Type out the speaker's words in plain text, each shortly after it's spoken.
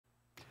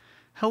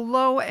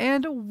Hello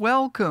and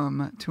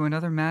welcome to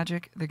another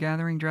Magic the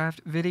Gathering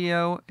draft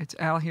video. It's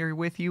Al here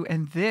with you,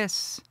 and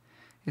this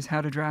is how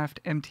to draft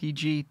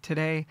MTG.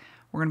 Today,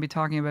 we're going to be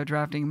talking about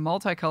drafting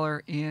multicolor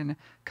in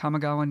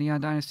Kamigawa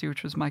Neon Dynasty,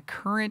 which was my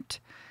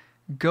current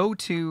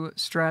go-to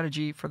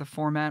strategy for the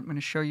format. I'm going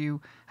to show you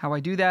how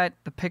I do that,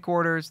 the pick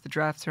orders, the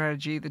draft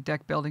strategy, the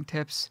deck building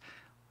tips,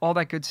 all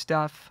that good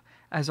stuff.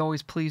 As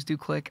always, please do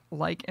click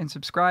like and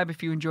subscribe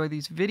if you enjoy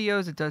these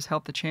videos. It does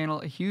help the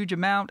channel a huge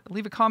amount.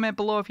 Leave a comment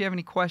below if you have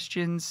any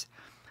questions.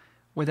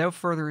 Without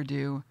further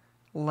ado,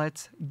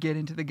 let's get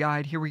into the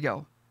guide. Here we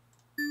go.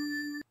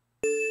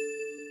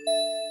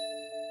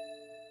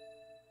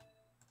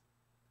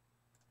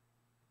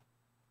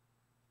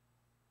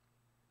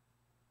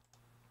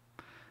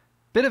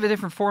 Bit of a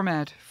different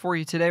format for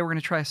you today. We're going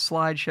to try a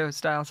slideshow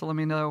style, so let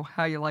me know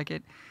how you like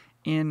it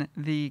in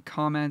the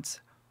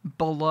comments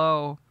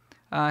below.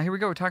 Here we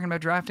go. We're talking about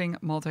drafting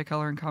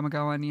multicolor in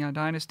Kamigawa Neon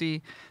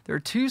Dynasty. There are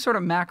two sort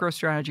of macro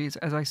strategies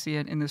as I see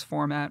it in this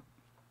format.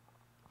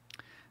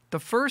 The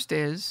first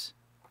is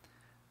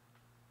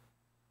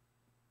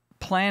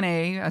Plan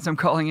A, as I'm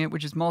calling it,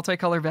 which is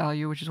multicolor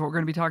value, which is what we're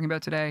going to be talking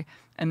about today.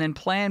 And then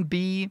Plan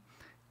B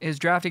is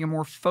drafting a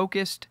more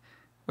focused,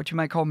 what you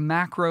might call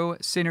macro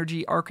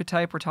synergy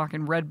archetype. We're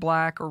talking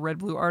red-black or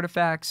red-blue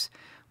artifacts,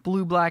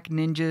 blue-black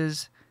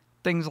ninjas,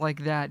 things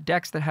like that,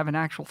 decks that have an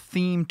actual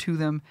theme to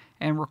them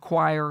and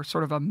require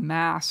sort of a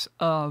mass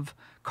of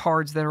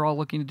cards that are all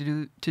looking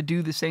to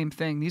do the same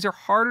thing. These are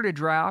harder to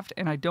draft,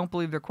 and I don't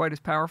believe they're quite as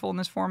powerful in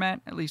this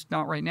format, at least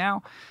not right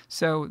now.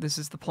 So this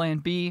is the Plan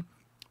B.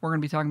 We're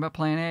going to be talking about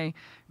Plan A.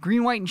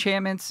 Green-white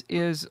enchantments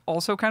is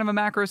also kind of a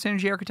macro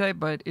synergy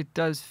archetype, but it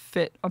does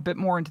fit a bit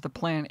more into the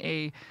Plan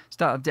A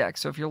style of deck.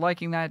 So if you're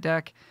liking that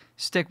deck,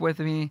 stick with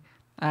me.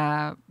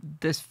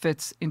 This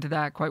fits into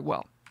that quite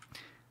well.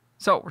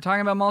 So we're talking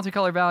about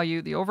multicolor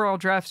value, the overall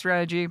draft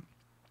strategy.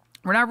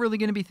 We're not really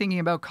going to be thinking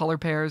about color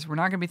pairs. We're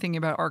not going to be thinking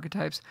about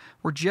archetypes.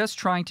 We're just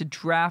trying to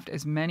draft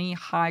as many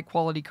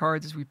high-quality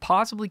cards as we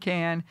possibly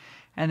can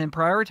and then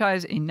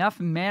prioritize enough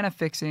mana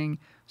fixing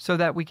so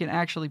that we can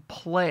actually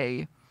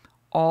play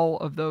all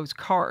of those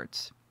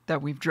cards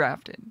that we've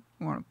drafted.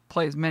 We want to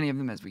play as many of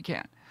them as we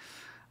can.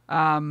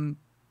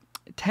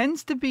 It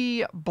tends to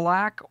be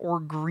black or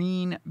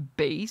green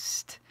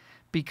based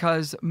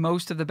because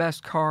most of the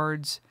best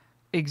cards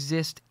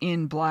exist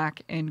in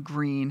black and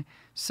green,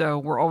 so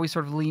we're always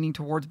sort of leaning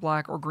towards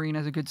black or green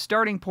as a good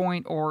starting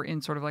point or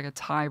in sort of like a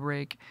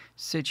tie-break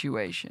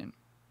situation.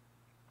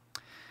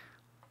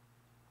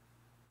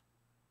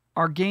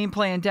 Our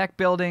gameplay and deck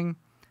building,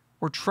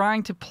 we're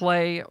trying to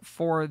play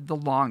for the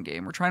long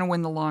game. We're trying to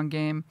win the long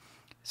game,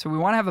 so we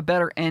want to have a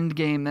better end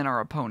game than our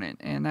opponent,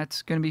 and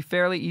that's going to be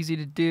fairly easy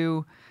to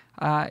do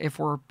if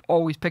we're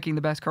always picking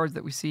the best cards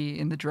that we see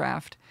in the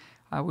draft.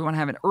 We want to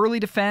have an early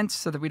defense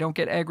so that we don't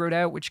get aggroed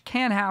out, which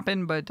can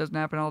happen, but it doesn't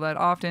happen all that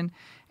often.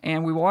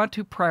 And we want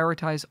to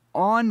prioritize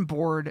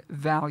on-board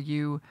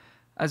value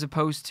as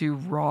opposed to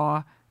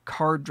raw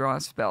card draw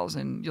spells.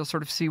 And you'll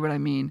sort of see what I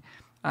mean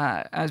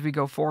as we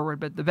go forward.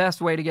 But the best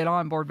way to get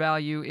on-board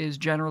value is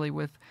generally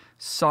with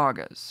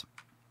Sagas.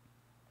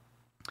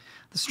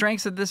 The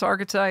strengths of this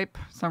archetype,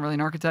 it's not really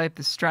an archetype,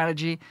 this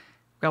strategy,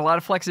 we've got a lot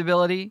of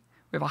flexibility.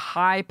 We have a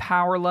high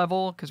power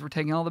level because we're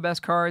taking all the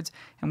best cards,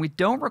 and we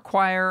don't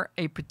require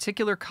a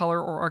particular color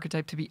or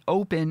archetype to be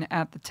open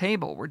at the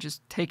table. We're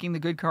just taking the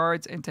good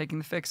cards and taking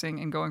the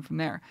fixing and going from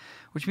there,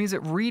 which means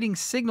that reading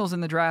signals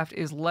in the draft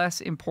is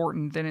less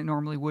important than it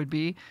normally would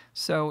be.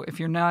 So if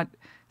you're not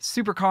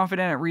super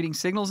confident at reading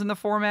signals in the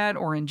format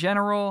or in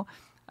general,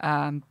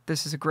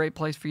 this is a great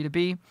place for you to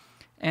be.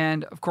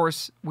 And of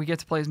course, we get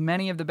to play as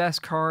many of the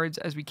best cards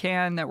as we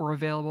can that were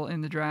available in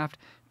the draft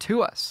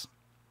to us.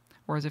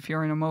 Whereas if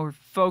you're in a more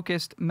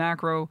focused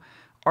macro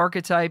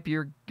archetype,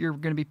 you're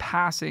going to be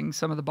passing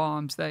some of the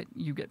bombs that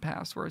you get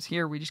passed. Whereas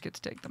here, we just get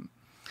to take them.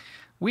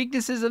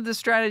 Weaknesses of this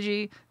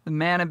strategy, the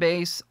mana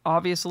base,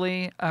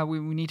 obviously, we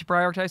need to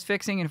prioritize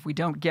fixing. And if we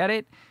don't get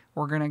it,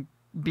 we're going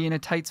to be in a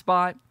tight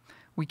spot.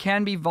 We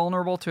can be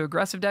vulnerable to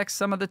aggressive decks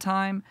some of the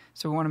time.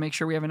 So we want to make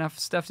sure we have enough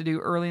stuff to do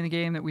early in the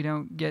game that we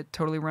don't get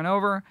totally run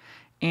over.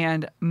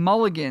 And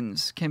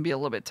mulligans can be a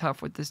little bit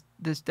tough with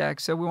this deck.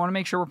 So we want to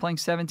make sure we're playing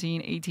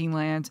 17, 18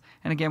 lands.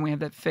 And again, we have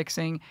that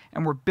fixing.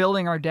 And we're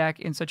building our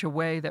deck in such a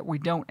way that we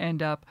don't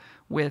end up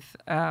with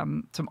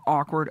some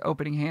awkward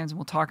opening hands. And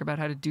we'll talk about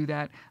how to do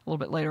that a little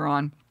bit later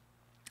on.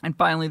 And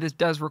finally, this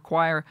does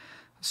require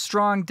a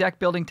strong deck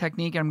building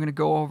technique. And I'm going to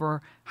go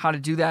over how to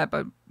do that.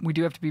 But we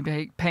do have to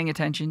be paying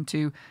attention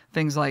to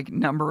things like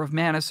number of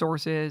mana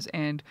sources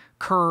and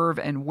curve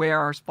and where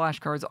our splash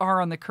cards are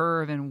on the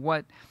curve and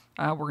what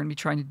we're going to be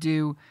trying to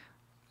do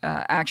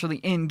actually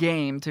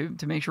in-game to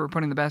make sure we're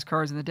putting the best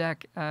cards in the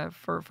deck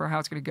for how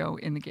it's going to go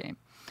in the game.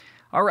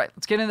 All right,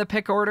 let's get into the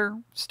pick order,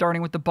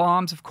 starting with the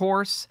bombs, of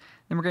course.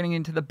 Then we're getting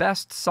into the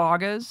best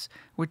Sagas,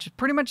 which is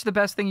pretty much the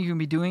best thing you can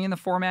be doing in the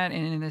format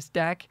and in this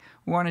deck.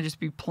 We want to just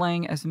be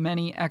playing as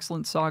many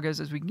excellent Sagas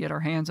as we can get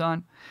our hands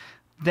on.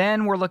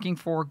 Then we're looking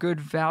for good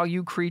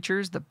value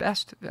creatures, the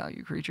best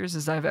value creatures,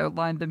 as I've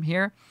outlined them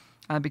here.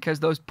 because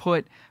those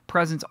put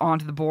presence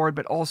onto the board,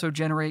 but also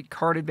generate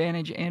card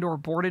advantage and or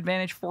board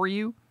advantage for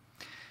you.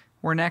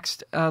 We're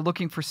next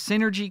looking for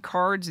synergy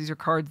cards. These are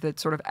cards that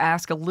sort of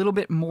ask a little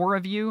bit more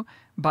of you,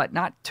 but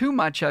not too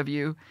much of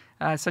you,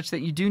 such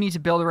that you do need to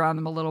build around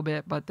them a little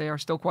bit, but they are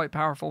still quite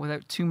powerful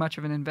without too much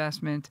of an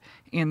investment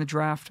in the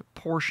draft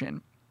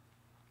portion.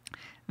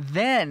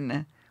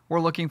 Then we're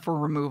looking for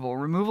removal.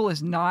 Removal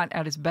is not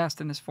at its best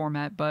in this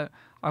format, but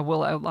I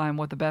will outline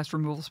what the best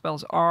removal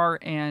spells are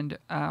and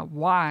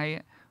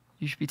why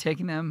you should be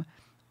taking them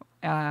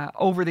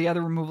over the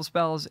other removal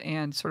spells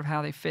and sort of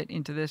how they fit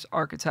into this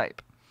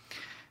archetype.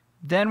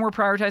 Then we're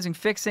prioritizing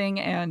fixing,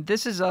 and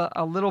this is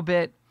a little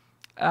bit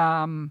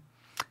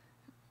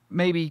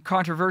maybe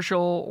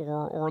controversial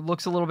or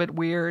looks a little bit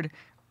weird.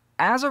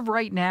 As of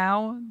right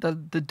now,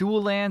 the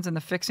dual lands and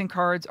the fixing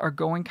cards are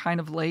going kind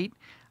of late.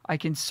 I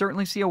can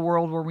certainly see a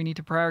world where we need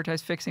to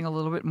prioritize fixing a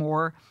little bit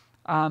more.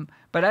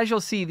 But as you'll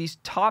see, these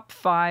top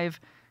 5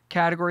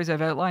 categories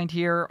I've outlined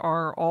here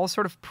are all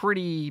sort of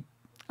pretty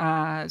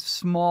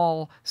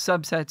small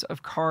subsets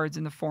of cards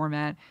in the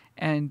format,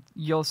 and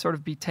you'll sort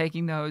of be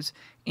taking those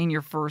in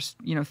your first,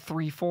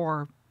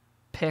 3-4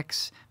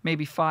 picks,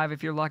 maybe 5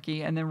 if you're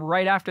lucky. And then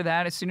right after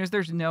that, as soon as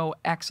there's no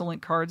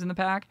excellent cards in the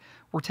pack,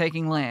 we're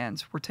taking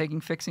lands, we're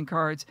taking fixing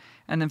cards,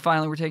 and then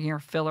finally we're taking our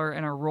filler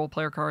and our role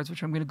player cards,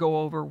 which I'm going to go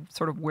over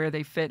sort of where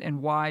they fit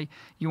and why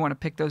you want to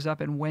pick those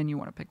up and when you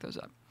want to pick those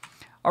up.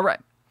 All right.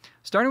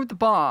 Starting with the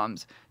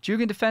bombs,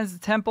 Jugan defends the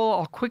temple.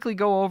 I'll quickly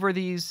go over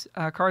these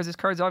cards. This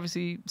card's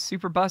obviously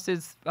super busted.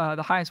 It's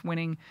the highest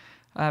winning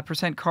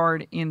percent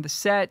card in the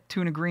set.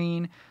 2 and a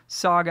green.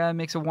 Saga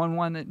makes a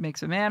 1/1 that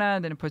makes a mana.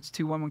 Then it puts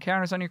 2 1/1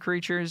 counters on your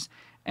creatures.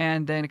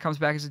 And then it comes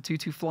back as a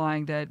 2/2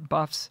 flying that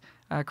buffs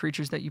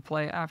creatures that you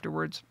play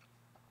afterwards.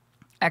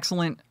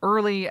 Excellent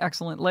early,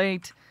 excellent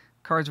late.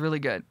 Card's really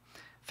good.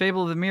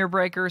 Fable of the Mirror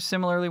Breaker,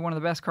 similarly one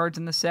of the best cards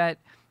in the set.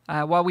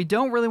 While we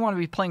don't really want to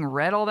be playing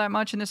red all that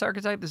much in this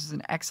archetype, this is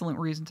an excellent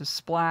reason to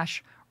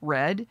splash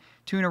red.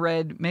 2 and a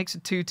red makes a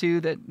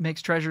 2/2 that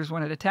makes treasures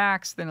when it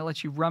attacks. Then it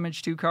lets you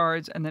rummage 2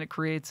 cards, and then it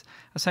creates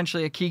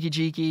essentially a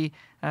Kiki-Jiki,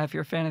 if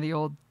you're a fan of the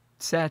old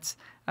sets,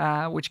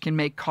 which can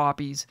make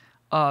copies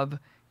of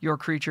your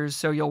creatures.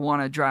 So you'll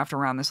want to draft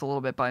around this a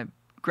little bit by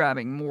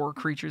grabbing more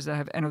creatures that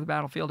have enter the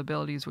battlefield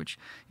abilities, which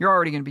you're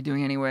already going to be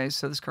doing anyways.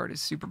 So this card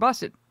is super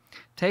busted.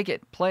 Take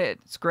it, play it.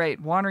 It's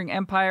great. Wandering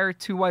Empire,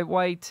 2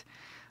 white.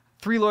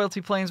 3 loyalty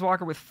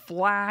planeswalker with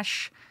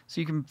flash, so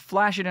you can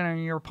flash it in on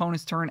your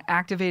opponent's turn,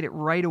 activate it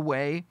right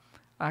away.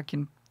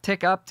 Can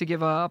tick up to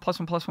give a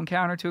 +1/+1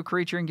 counter to a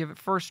creature and give it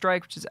first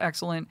strike, which is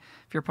excellent.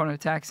 If your opponent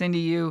attacks into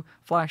you,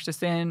 flash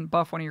this in,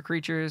 buff one of your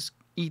creatures,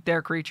 eat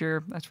their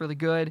creature. That's really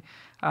good.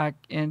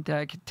 And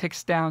it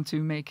ticks down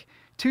to make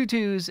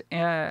 2/2s,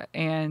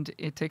 and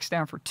it ticks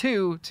down for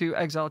 2 to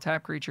exile a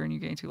tap creature, and you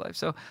gain 2 life.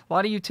 So a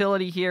lot of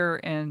utility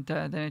here, and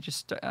then it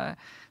just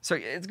so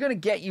it's going to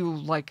get you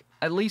like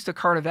at least a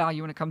card of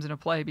value when it comes into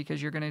play,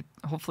 because you're going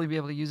to hopefully be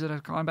able to use it as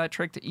a combat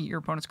trick to eat your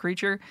opponent's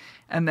creature,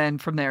 and then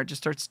from there it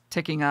just starts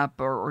ticking up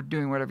or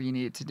doing whatever you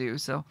need it to do.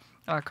 So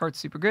card's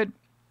super good.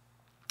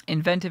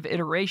 Inventive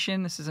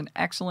Iteration. This is an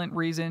excellent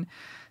reason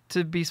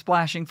to be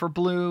splashing for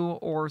blue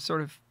or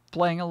sort of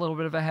playing a little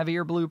bit of a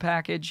heavier blue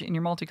package in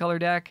your multicolor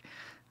deck.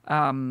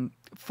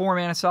 4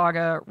 mana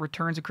Saga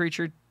returns a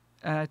creature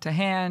to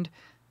hand,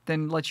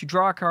 then lets you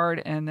draw a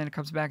card, and then it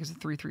comes back as a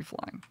 3/3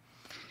 flying.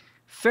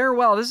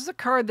 Farewell. This is a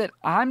card that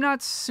I'm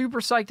not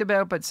super psyched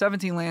about, but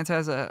 17 lands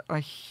has a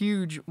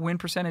huge win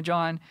percentage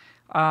on,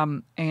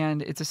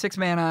 and it's a 6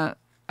 mana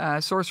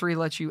sorcery,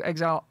 lets you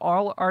exile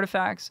all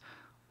artifacts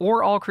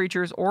or all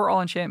creatures or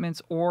all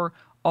enchantments or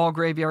all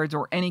graveyards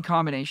or any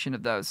combination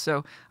of those.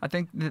 So I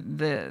think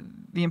the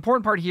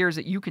important part here is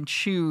that you can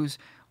choose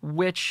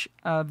which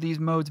of these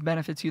modes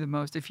benefits you the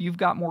most. If you've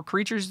got more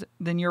creatures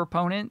than your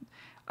opponent,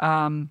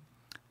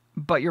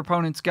 but your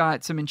opponent's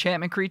got some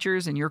enchantment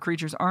creatures and your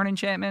creatures aren't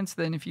enchantments,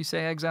 then if you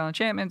say exile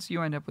enchantments,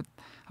 you end up with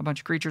a bunch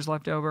of creatures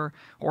left over,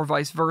 or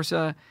vice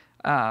versa.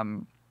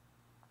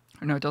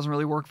 No, it doesn't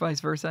really work vice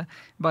versa.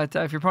 But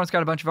if your opponent's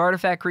got a bunch of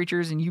artifact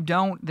creatures and you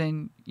don't,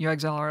 then you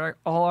exile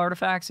all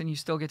artifacts and you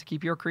still get to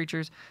keep your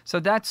creatures. So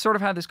that's sort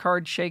of how this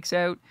card shakes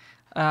out.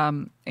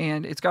 And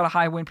it's got a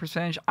high win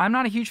percentage. I'm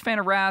not a huge fan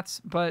of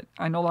Wraths, but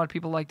I know a lot of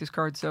people like this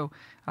card, so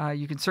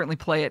you can certainly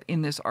play it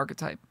in this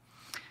archetype.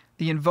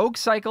 The Invoke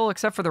cycle,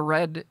 except for the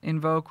red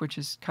Invoke, which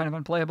is kind of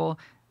unplayable.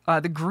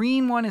 The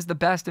green one is the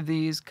best of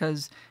these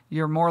because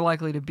you're more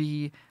likely to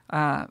be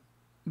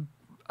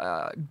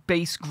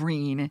base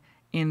green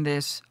in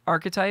this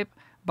archetype,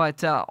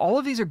 but all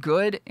of these are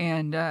good,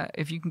 and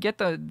if you can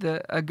get a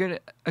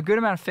good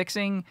amount of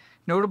fixing,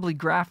 notably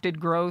grafted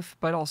growth,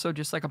 but also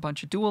just like a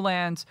bunch of dual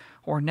lands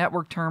or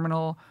network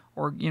terminal,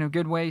 or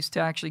good ways to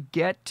actually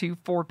get to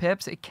 4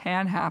 pips, it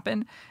can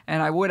happen.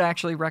 And I would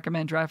actually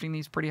recommend drafting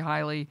these pretty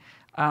highly,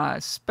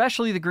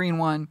 especially the green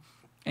one,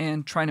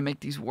 and trying to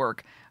make these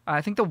work.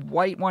 I think the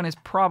white one is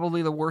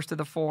probably the worst of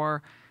the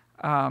 4.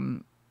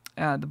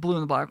 The blue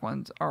and the black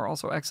ones are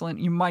also excellent.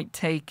 You might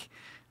take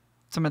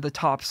some of the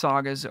top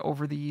sagas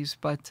over these,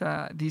 but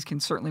these can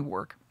certainly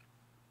work.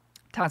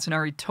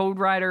 Tatsunari Toad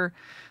Rider,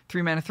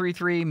 3 mana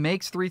 3/3,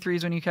 makes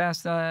 3/3s when you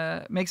cast,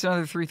 makes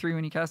another 3/3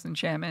 when you cast an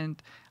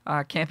enchantment.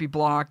 Can't be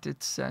blocked.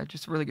 It's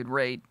just a really good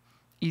rate.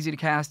 Easy to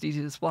cast,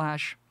 easy to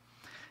splash.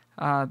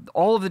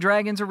 All of the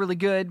dragons are really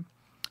good.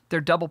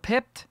 They're double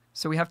pipped,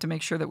 so we have to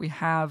make sure that we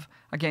have,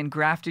 again,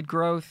 Grafted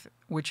Growth,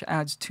 which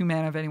adds 2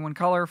 mana of any one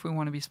color if we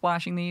want to be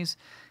splashing these.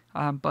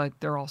 But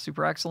they're all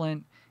super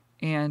excellent.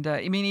 And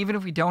I mean, even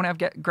if we don't have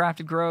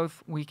Grafted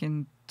Growth, we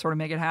can sort of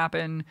make it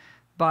happen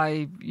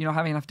by, you know,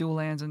 having enough dual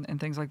lands and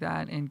things like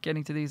that and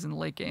getting to these in the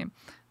late game.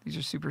 These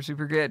are super,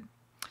 super good.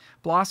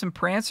 Blossom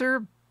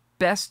Prancer,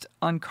 best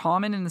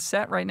uncommon in the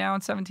set right now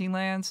in 17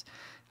 lands.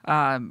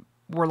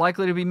 We're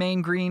likely to be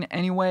main green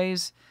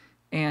anyways.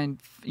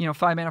 And, you know,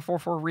 5 mana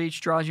 4/4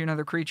 reach draws you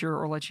another creature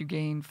or lets you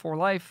gain 4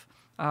 life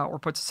or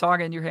puts a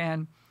Saga in your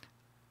hand.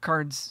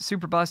 Card's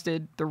super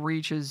busted. The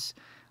reach is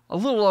a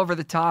little over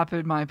the top,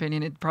 in my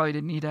opinion. It probably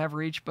didn't need to have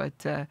reach,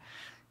 but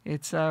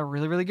it's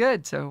really, really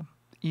good. So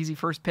easy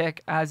first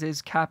pick, as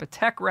is Kappa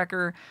Tech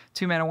Wrecker,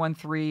 2 mana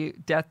 1/3,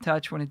 Death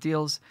Touch. When it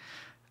deals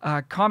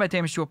combat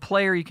damage to a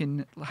player, you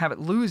can have it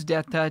lose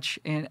Death Touch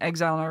and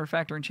exile an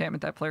artifact or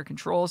enchantment that player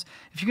controls.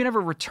 If you can ever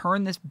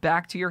return this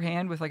back to your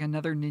hand with like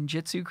another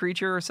ninjutsu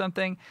creature or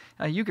something,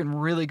 you can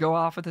really go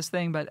off with this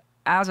thing. But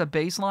as a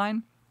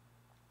baseline,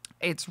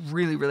 it's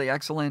really, really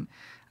excellent.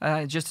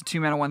 Just a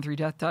 2 mana 1/3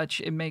 Death Touch.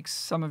 It makes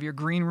some of your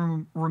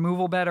green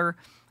removal better,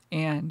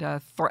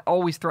 and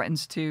always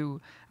threatens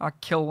to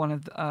kill one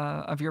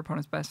of your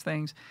opponent's best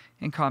things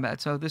in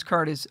combat. So this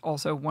card is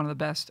also one of the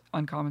best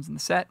uncommons in the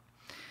set.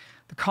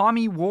 The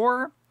Kami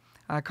War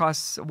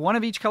costs 1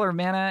 of each color of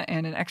mana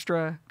and an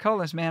extra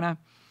colorless mana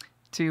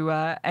to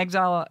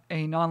exile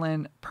a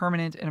non-land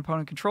permanent an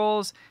opponent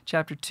controls.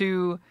 Chapter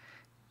 2,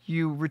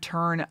 you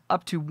return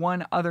up to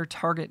 1 other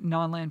target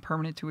non-land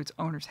permanent to its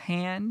owner's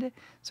hand.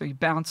 So you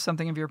bounce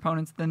something of your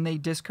opponent's, then they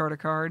discard a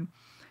card.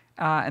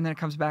 And then it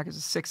comes back as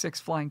a 6/6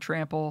 flying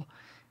trample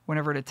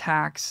whenever it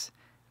attacks.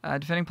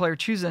 Defending player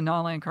chooses a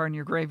non-land card in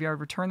your graveyard,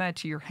 return that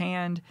to your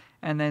hand,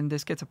 and then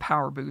this gets a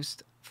power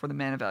boost for the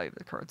mana value of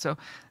the card. So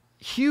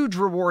huge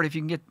reward if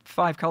you can get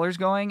 5 colors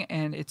going,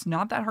 and it's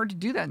not that hard to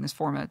do that in this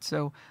format.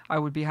 So I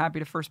would be happy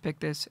to first pick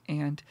this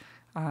and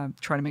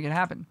try to make it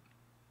happen.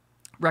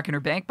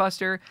 Reckoner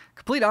Bankbuster,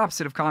 complete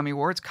opposite of Kami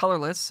War. It's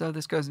colorless, so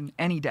this goes in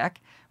any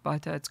deck,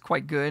 but it's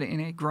quite good in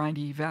a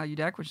grindy value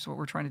deck, which is what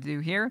we're trying to do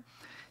here.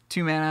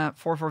 2 mana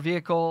 4/4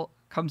 vehicle,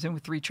 comes in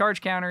with 3 charge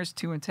counters,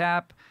 2 in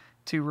tap.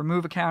 To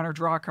remove a counter,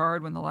 draw a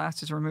card. When the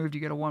last is removed, you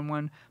get a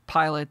 1/1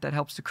 pilot that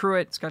helps to crew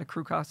it. It's got a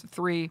crew cost of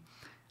 3.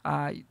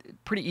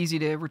 Pretty easy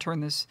to return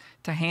this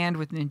to hand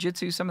with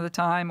ninjutsu some of the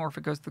time, or if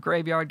it goes to the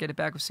graveyard, get it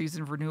back with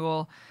Season of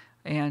Renewal,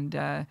 and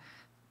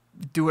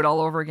do it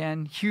all over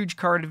again. Huge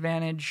card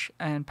advantage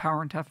and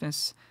power and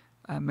toughness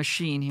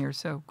machine here,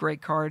 so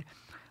great card.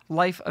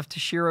 Life of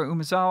Toshiro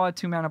Umezawa,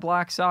 2 mana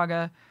black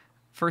saga.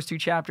 First 2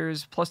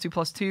 chapters,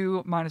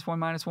 +2/+2,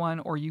 -1/-1,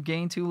 or you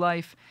gain 2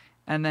 life,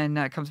 and then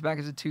it comes back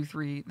as a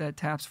 2/3 that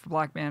taps for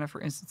black mana for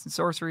instants and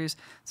sorceries.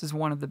 This is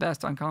one of the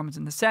best uncommons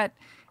in the set,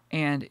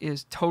 and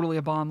is totally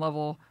a bomb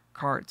level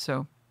card.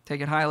 So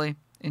take it highly,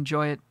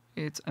 enjoy it,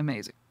 it's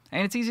amazing.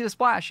 And it's easy to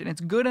splash, and it's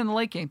good in the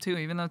late game too,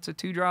 even though it's a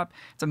 2-drop.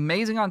 It's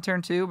amazing on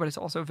turn 2, but it's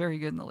also very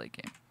good in the late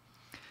game.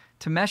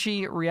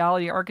 Tameshi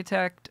Reality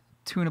Architect,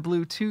 2 and a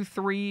blue,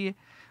 2/3.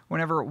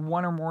 Whenever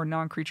 1 or more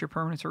non-creature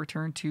permanents are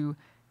returned to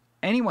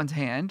anyone's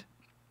hand,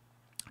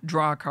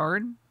 draw a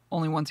card.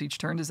 Only once each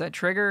turn does that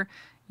trigger.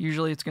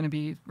 Usually it's going to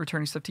be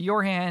returning stuff to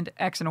your hand.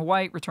 X and a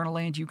white, return a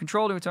land you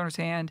control to its owner's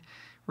hand.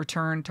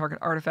 Return target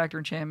artifact or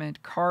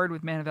enchantment card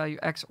with mana value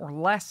X or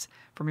less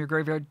from your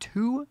graveyard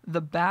to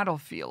the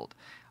battlefield.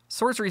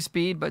 Sorcery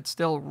speed, but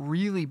still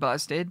really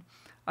busted.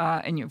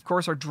 And you, of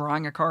course, are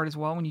drawing a card as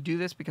well when you do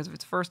this because of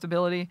its first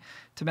ability.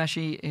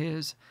 Tameshi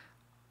is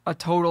a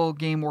total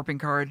game-warping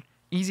card.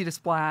 Easy to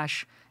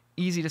splash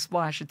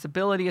its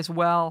ability as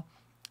well.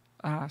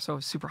 So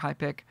super high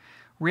pick.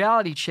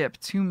 Reality Chip,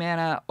 2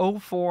 mana,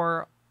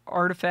 0/4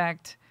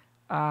 artifact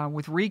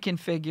with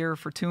reconfigure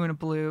for 2 and a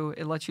blue.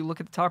 It lets you look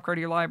at the top card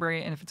of your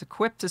library, and if it's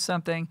equipped to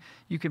something,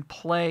 you can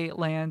play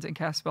lands and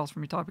cast spells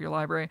from your top of your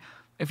library.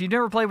 If you've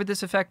never played with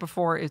this effect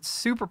before, it's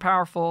super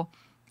powerful,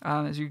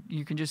 as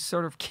you can just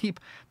sort of keep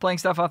playing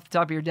stuff off the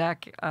top of your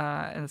deck,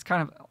 and it's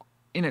kind of,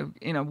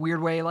 in a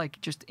weird way, like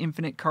just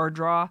infinite card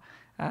draw,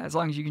 as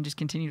long as you can just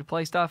continue to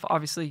play stuff.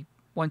 Obviously,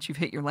 once you've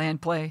hit your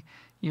land play,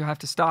 you have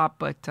to stop,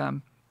 but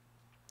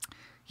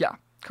yeah,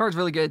 card's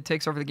really good,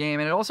 takes over the game,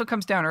 and it also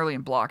comes down early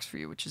and blocks for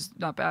you, which is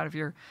not bad if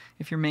you're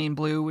main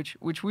blue,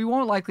 which we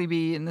won't likely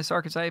be in this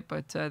archetype,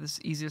 but this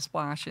is easy to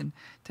splash and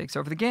takes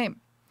over the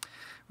game.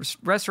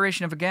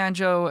 Restoration of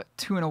Aganjo,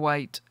 2 and a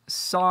white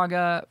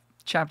saga.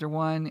 Chapter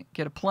 1,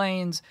 get a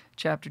plains.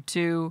 Chapter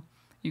 2,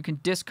 you can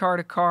discard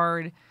a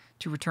card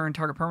to return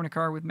target permanent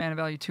card with mana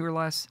value 2 or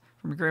less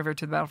from your graveyard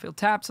to the battlefield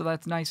tap, so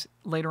that's nice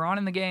later on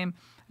in the game.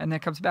 And then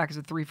it comes back as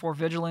a 3/4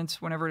 vigilance.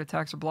 Whenever it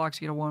attacks or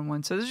blocks, you get a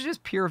 1/1. So this is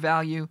just pure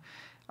value,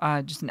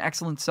 just an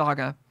excellent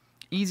saga.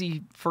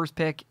 easy first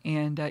pick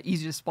and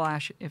easy to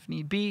splash if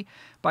need be.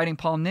 Biting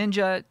Palm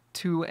Ninja,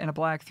 2 and a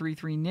black,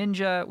 3/3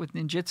 ninja with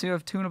ninjutsu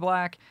of 2 and a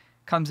black.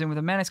 Comes in with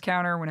a menace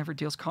counter. Whenever it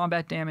deals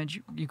combat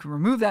damage, you can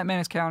remove that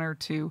menace counter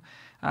to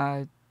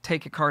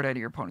take a card out of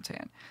your opponent's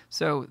hand.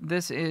 So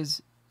this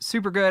is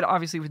super good,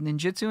 obviously with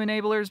ninjutsu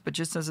enablers, but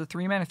just as a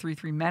 3-mana,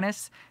 3/3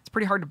 menace, it's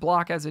pretty hard to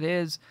block as it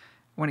is.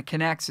 When it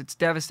connects, it's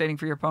devastating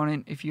for your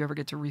opponent. If you ever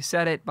get to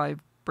reset it by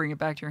bringing it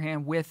back to your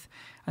hand with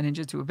a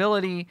ninjutsu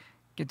ability,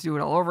 get to do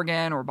it all over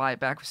again, or buy it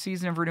back with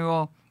Season of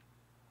Renewal.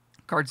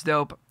 Card's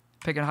dope.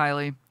 Pick it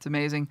highly. It's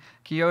amazing.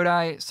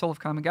 Kyodai, Soul of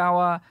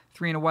Kamigawa,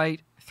 3 and a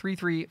white,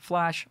 3/3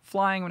 flash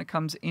flying. When it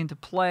comes into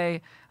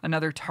play,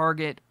 another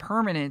target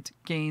permanent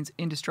gains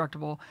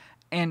indestructible,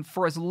 and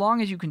for as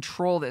long as you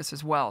control this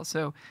as well.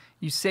 So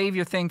you save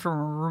your thing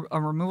from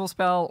a removal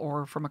spell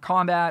or from a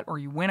combat, or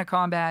you win a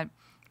combat.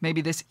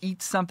 Maybe this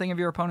eats something of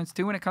your opponent's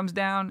too when it comes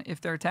down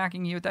if they're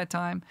attacking you at that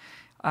time.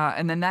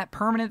 And then that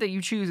permanent that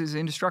you choose is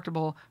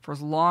indestructible for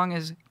as long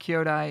as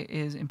Kyodai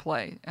is in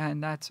play.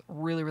 And that's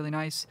really, really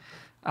nice.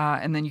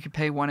 And then you can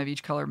pay 1 of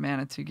each color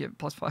mana to get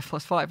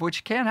 +5/+5,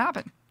 which can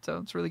happen. So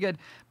it's really good.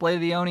 Blade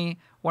of the Oni,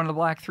 1 of the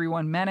black,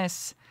 3/1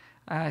 menace.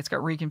 It's got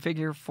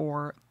reconfigure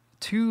for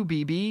 2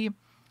 BB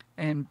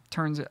and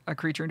turns a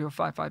creature into a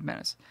 5/5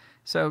 menace.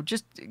 So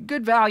just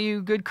good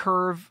value, good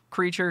curve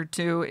creature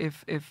too.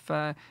 If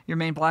you're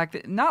main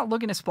black, not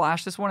looking to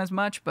splash this one as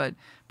much, but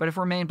if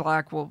we're main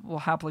black, we'll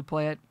happily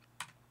play it.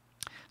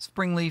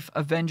 Springleaf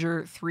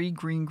Avenger, 3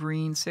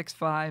 green,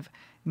 6/5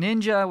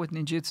 ninja with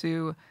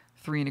ninjutsu,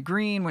 3 and a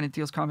green. When it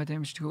deals combat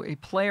damage to a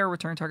player,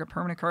 return target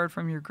permanent card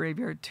from your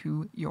graveyard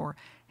to your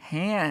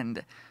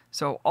hand.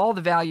 So all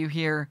the value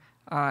here.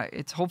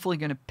 It's hopefully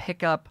going to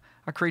pick up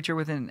a creature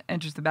with an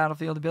enters the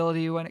battlefield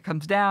ability when it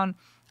comes down.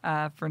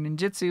 For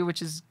ninjutsu,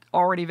 which is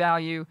already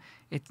value.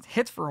 It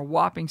hits for a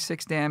whopping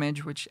 6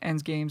 damage, which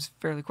ends games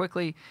fairly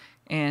quickly.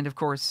 And of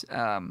course,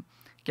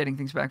 getting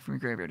things back from your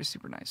graveyard is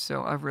super nice.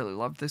 So I've really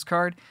loved this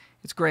card.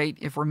 It's great.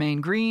 If we're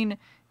main green,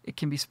 it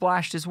can be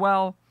splashed as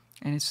well,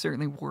 and it's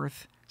certainly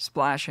worth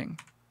splashing.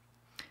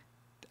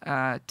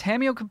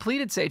 Tamiyo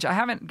Completed Sage. I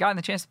haven't gotten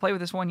the chance to play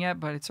with this one yet,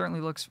 but it certainly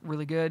looks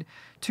really good.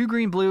 2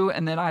 green, blue,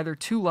 and then either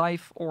 2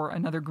 life or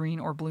another green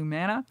or blue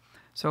mana.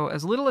 So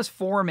as little as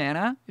 4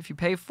 mana. If you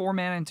pay 4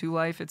 mana and 2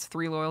 life, it's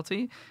 3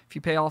 loyalty. If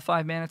you pay all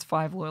 5 mana, it's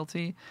 5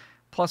 loyalty.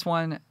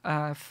 +1,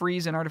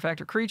 freeze an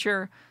artifact or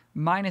creature.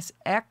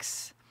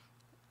 -X,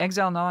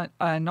 exile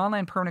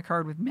non-land permanent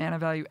card with mana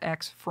value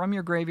X from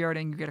your graveyard,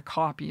 and you get a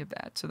copy of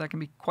that. So that can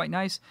be quite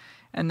nice.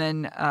 And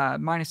then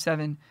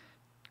 -7,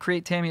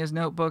 create Tamiya's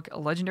Notebook, a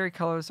legendary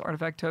colorless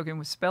artifact token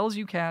with spells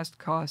you cast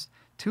cost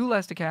 2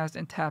 less to cast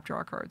and tap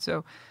draw a card.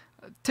 So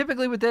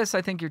typically with this,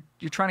 I think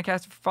you're trying to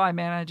cast it for 5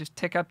 mana, just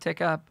tick up,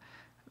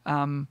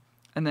 and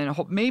then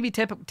maybe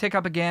tick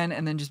up again,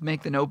 and then just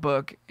make the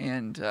Notebook,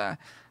 and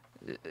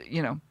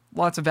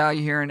lots of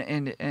value here.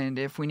 And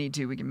if we need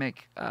to, we can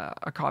make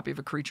a copy of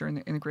a creature in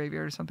the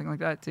graveyard or something like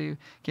that to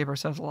keep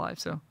ourselves alive.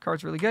 So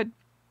card's really good.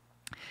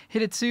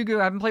 Hidetsugu,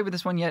 I haven't played with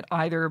this one yet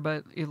either,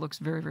 but it looks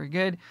very, very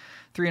good.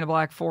 3 and a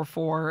black,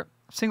 4/4,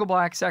 single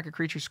black, sack a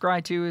creature,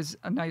 scry 2 is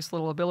a nice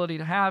little ability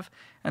to have,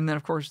 and then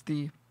of course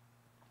the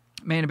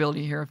main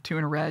ability here of 2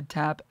 and a red,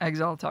 tap,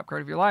 exile the top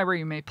card of your library.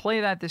 You may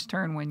play that this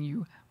turn when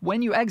you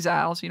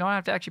exile, so you don't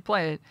have to actually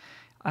play it.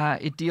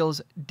 It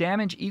deals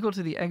damage equal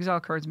to the exile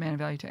card's mana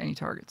value to any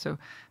target. So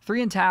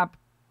 3 and tap,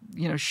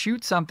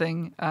 shoot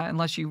something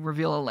unless you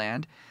reveal a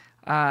land.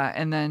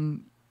 And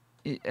then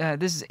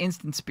this is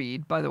instant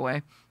speed, by the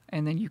way,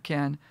 and then you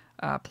can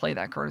play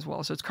that card as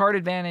well. So it's card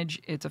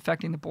advantage. It's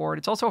affecting the board.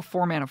 It's also a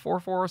 4 mana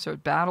 4/4, so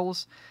it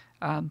battles.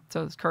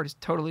 So this card is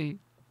totally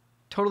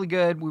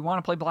good. We want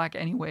to play black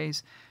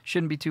anyways.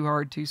 Shouldn't be too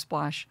hard to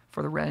splash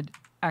for the red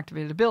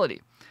activated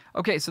ability.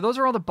 Okay, so those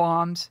are all the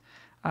bombs.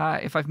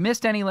 If I've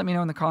missed any, let me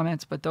know in the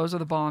comments, but those are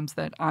the bombs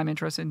that I'm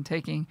interested in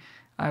taking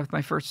with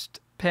my first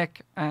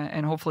pick,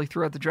 and hopefully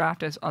throughout the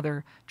draft, as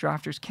other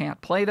drafters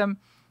can't play them,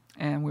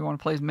 and we want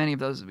to play as many of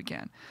those as we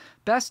can.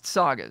 Best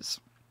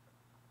Sagas.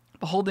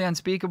 Behold the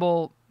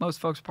Unspeakable. Most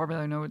folks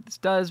probably know what this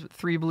does.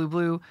 3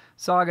 blue.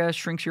 Saga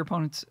shrinks your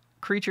opponent's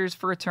creatures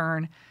for a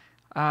turn.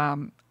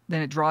 Then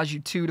it draws you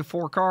 2 to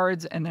 4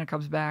 cards, and then it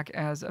comes back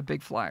as a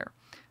big flyer.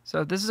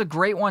 So this is a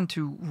great one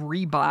to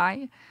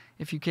rebuy.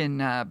 If you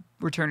can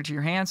return it to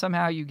your hand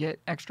somehow, you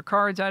get extra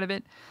cards out of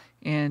it,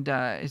 and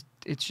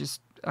it's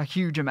just a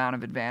huge amount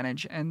of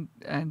advantage. And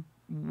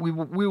we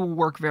will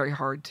work very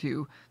hard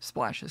to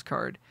splash this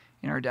card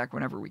in our deck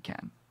whenever we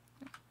can.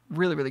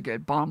 Really, really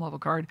good bomb level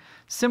card.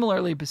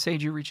 Similarly,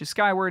 Boseiju reaches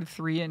skyward,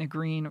 3 and a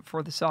green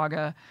for the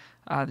Saga.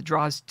 That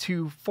draws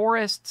 2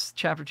 forests.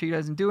 Chapter 2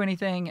 doesn't do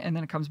anything, and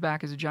then it comes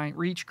back as a giant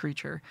reach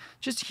creature.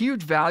 Just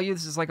huge value.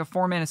 This is like a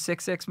 4 mana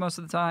 6/6 most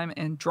of the time,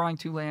 and drawing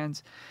 2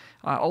 lands.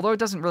 Although it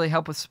doesn't really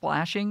help with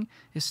splashing,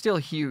 is still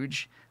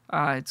huge.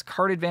 It's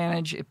card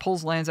advantage. It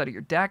pulls lands out of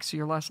your deck, so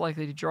you're less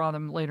likely to draw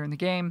them later in the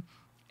game,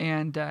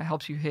 and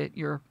helps you hit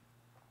your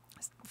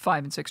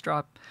 5 and 6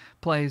 drop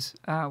plays,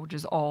 which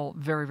is all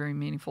very, very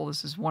meaningful.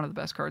 This is one of the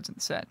best cards in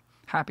the set.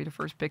 happy to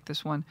first pick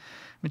this one.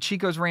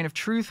 Machiko's Reign of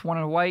Truth, 1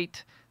 and a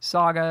white.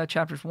 Saga,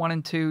 chapters 1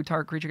 and 2.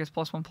 Target creature gets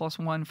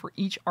 +1/+1 for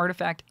each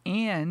artifact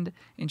and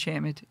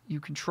enchantment you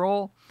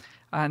control.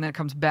 And then it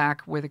comes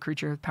back with a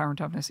creature with power and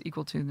toughness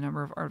equal to the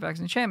number of artifacts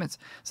and enchantments.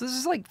 So this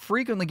is like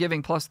frequently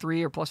giving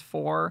 +3 or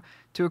 +4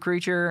 to a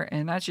creature,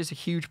 and that's just a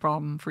huge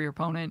problem for your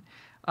opponent.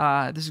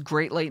 This is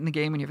great late in the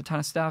game when you have a ton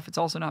of stuff. It's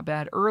also not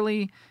bad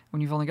early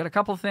when you've only got a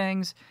couple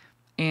things.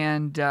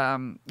 And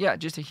yeah,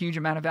 just a huge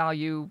amount of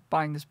value.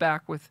 Buying this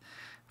back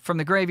from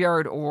the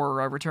graveyard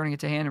or returning it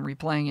to hand and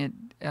replaying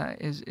it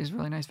is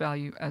really nice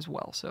value as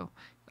well. So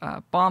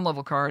bomb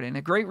level card and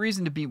a great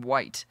reason to be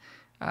white.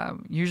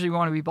 Usually we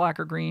want to be black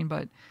or green,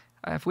 but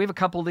if we have a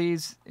couple of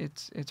these,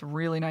 it's a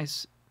really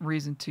nice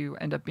reason to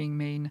end up being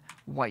main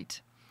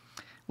white.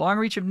 Long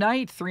Reach of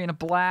Night, 3 and a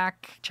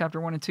black, chapter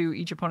 1 and 2.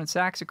 Each opponent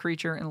sacks a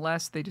creature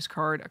unless they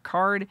discard a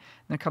card, and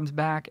then it comes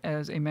back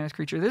as a menace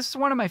creature. This is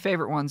one of my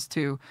favorite ones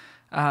to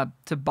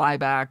buy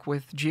back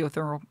with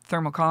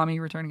Geothermal Kami,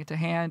 returning it to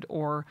hand,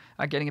 or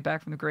getting it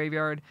back from the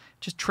graveyard.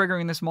 Just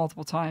triggering this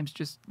multiple times.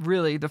 Just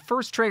really, the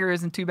first trigger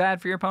isn't too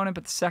bad for your opponent,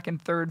 but the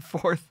second, third,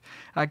 fourth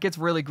gets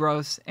really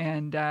gross.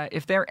 And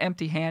if they're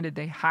empty-handed,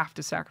 they have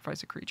to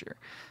sacrifice a creature.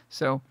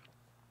 So,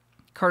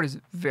 card is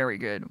very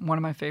good. One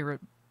of my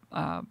favorite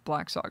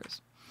black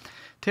sagas.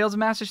 Tales of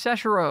Master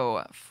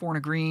Seshiro, 4 and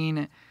a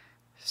green.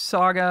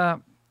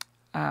 Saga,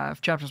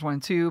 chapters 1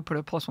 and 2, put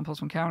a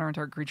 +1/+1 counter on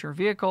target creature or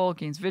vehicle,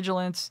 gains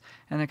vigilance,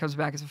 and then comes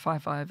back as a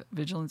 5/5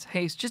 vigilance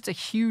haste. Just a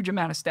huge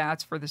amount of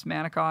stats for this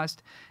mana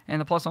cost,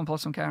 and the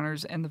 +1/+1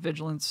 counters and the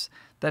vigilance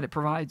that it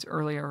provides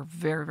early are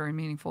very, very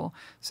meaningful.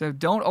 So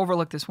don't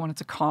overlook this one.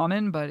 It's a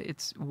common, but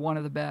it's one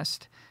of the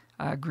best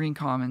green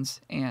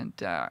commons, and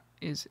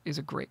is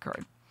a great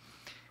card.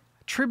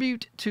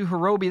 Tribute to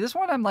Hirobi. This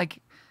one I'm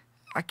like,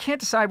 I can't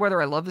decide whether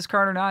I love this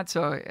card or not,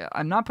 so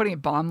I'm not putting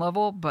it bomb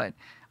level, but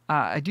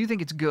I do think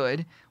it's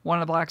good. 1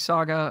 in a black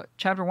saga,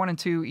 chapter 1 and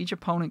 2, each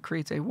opponent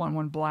creates a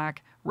 1/1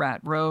 black rat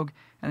rogue,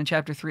 and then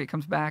chapter 3 it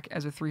comes back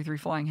as a 3/3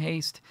 flying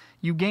haste.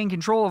 You gain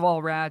control of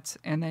all rats,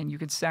 and then you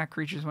can stack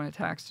creatures when it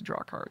attacks to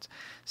draw cards.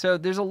 So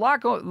there's a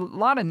lot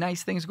of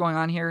nice things going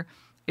on here.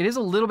 It is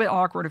a little bit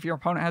awkward if your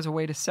opponent has a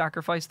way to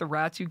sacrifice the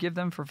rats you give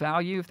them for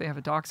value, if they have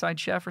a Dockside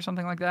Chef or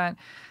something like that.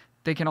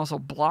 They can also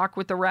block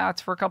with the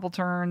rats for a couple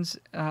turns.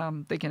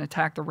 They can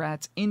attack the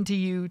rats into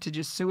you to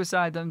just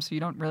suicide them, so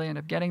you don't really end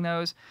up getting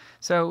those.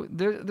 So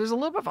there's a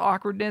little bit of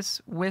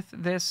awkwardness with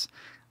this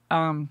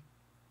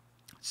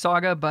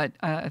saga, but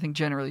I think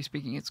generally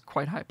speaking, it's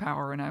quite high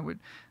power, and I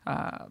would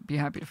be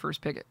happy to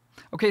first pick it.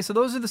 Okay, so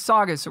those are the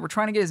sagas. So we're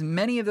trying to get as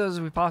many of those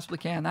as we possibly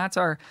can. That's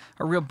our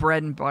real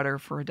bread and butter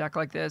for a deck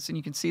like this, and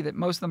you can see that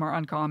most of them are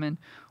uncommon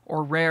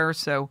or rare,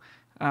 so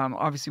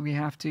obviously we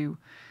have to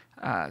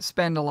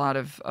spend a lot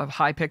of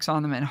high picks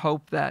on them and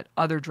hope that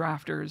other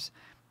drafters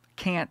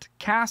can't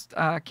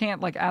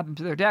like add them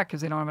to their deck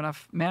because they don't have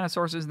enough mana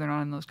sources. They're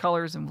not in those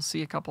colors, and we'll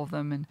see a couple of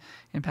them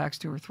in packs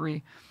 2 or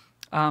 3.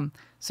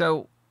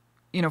 So,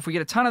 you know, if we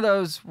get a ton of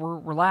those,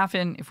 we're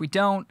laughing. If we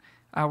don't,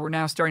 we're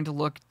now starting to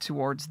look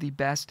towards the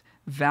best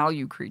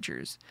value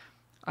creatures.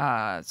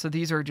 So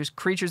these are just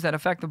creatures that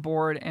affect the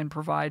board and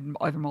provide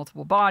either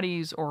multiple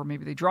bodies, or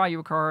maybe they draw you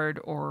a card,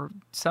 or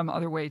some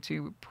other way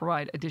to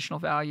provide additional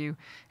value.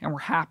 And we're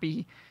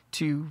happy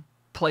to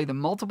play them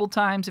multiple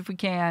times if we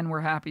can.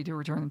 We're happy to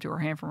return them to our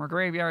hand from our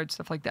graveyard,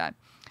 stuff like that.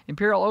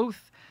 Imperial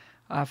Oath,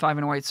 5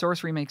 and a white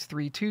sorcery, makes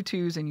 3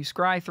 2/2s, and you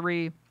scry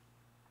 3.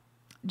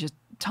 Just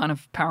a ton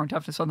of power and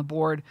toughness on the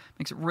board.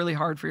 Makes it really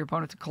hard for your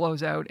opponent to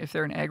close out if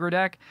they're an aggro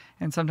deck,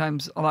 and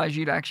sometimes allows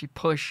you to actually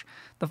push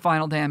the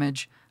final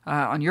damage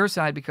on your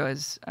side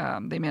because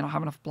they may not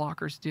have enough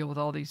blockers to deal with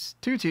all these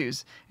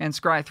 2/2s. And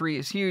scry 3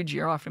 is huge.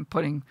 You're often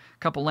putting a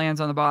couple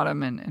lands on the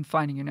bottom and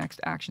finding your next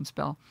action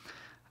spell.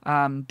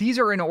 These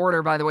are in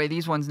order, by the way.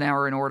 These ones now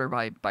are in order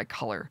by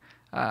color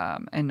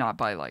and not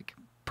by like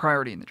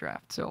priority in the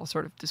draft. So I'll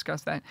sort of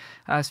discuss that.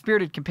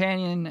 Spirited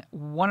Companion,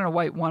 1 and a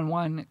white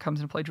 1/1,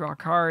 comes into play, draw a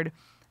card,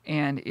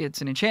 and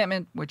it's an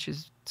enchantment, which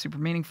is super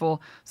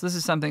meaningful. So this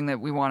is something that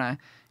we want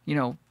to, you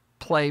know,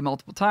 play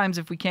multiple times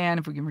if we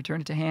can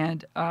return it to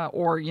hand,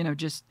 or, you know,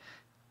 just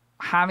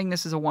having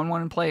this as a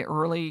 1/1 in play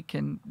early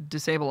can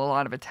disable a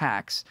lot of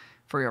attacks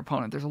for your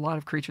opponent. There's a lot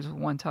of creatures with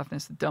 1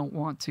 toughness that don't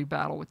want to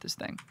battle with this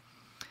thing.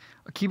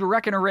 Akiba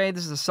Reckoner Raid,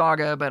 this is a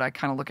saga, but I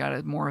kind of look at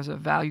it more as a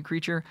value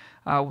creature.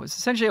 Was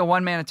essentially a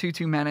 1 mana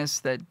 2/2 menace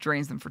that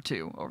drains them for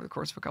 2 over the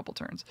course of a couple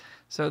turns.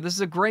 So this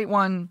is a great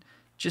one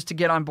just to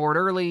get on board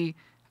early,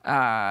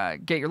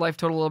 get your life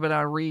total a little bit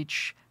out of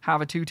reach, have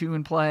a 2/2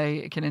 in play.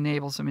 It can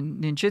enable some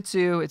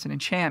ninjutsu. It's an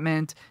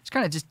enchantment. It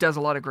kind of just does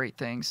a lot of great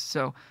things.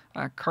 So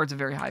card's a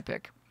very high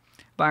pick.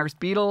 Virus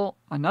Beetle,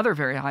 another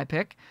very high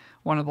pick.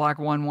 1 in a black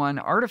 1/1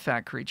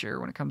 artifact creature.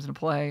 When it comes into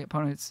play,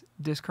 opponents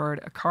discard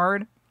a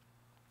card.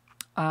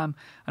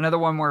 Another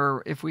one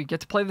where if we get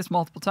to play this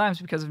multiple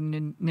times because of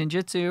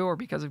ninjutsu or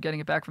because of getting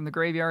it back from the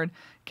graveyard,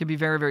 it can be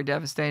very, very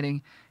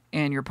devastating,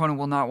 and your opponent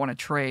will not want to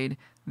trade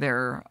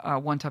their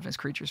 1 toughness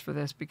creatures for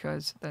this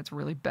because that's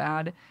really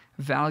bad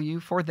value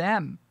for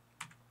them.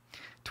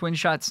 Twin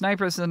Shot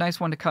Sniper. This is a nice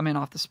one to come in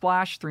off the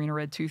splash. 3 in a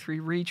red, 2/3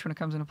 reach when it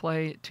comes into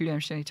play. 2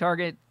 damage to any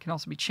target. Can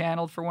also be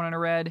channeled for 1 in a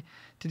red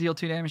to deal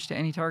 2 damage to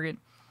any target.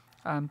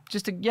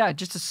 Just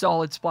a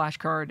solid splash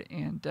card,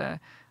 and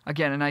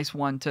again, a nice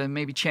one to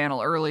maybe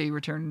channel early,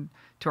 return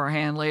to our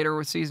hand later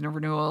with Season of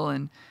Renewal,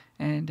 and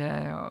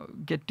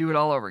do it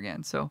all over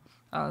again. So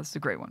this is a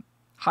great one.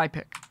 High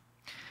pick.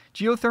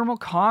 Geothermal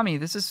Kami.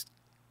 This is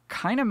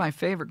kind of my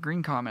favorite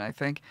green common, I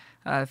think.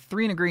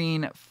 3 in a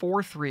green,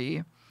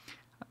 4/3.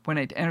 When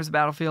it enters the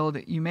battlefield,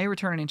 you may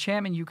return an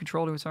enchantment you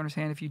control to its owner's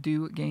hand. If you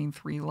do, gain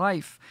 3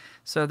 life.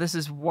 So this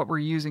is what we're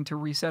using to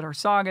reset our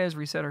Sagas,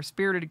 reset our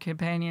Spirited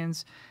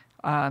Companions.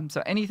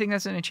 So anything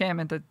that's an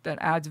enchantment that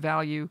adds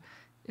value,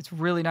 it's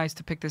really nice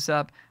to pick this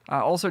up.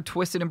 Also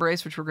Twisted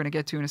Embrace, which we're going to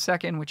get to in a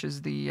second, which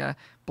is the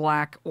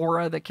black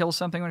aura that kills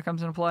something when it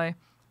comes into play.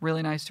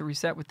 Really nice to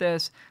reset with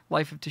this.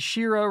 Life of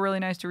Toshiro, really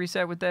nice to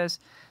reset with this.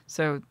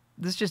 So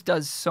this just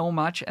does so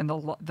much, and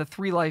the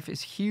 3 life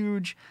is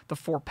huge. The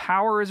 4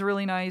 power is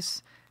really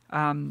nice.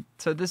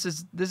 So this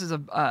is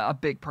a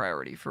big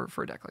priority for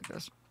a deck like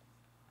this.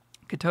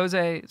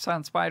 Katoze,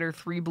 Silent Spider,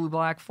 3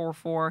 blue-black,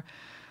 4/4.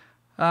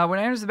 When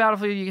it enters the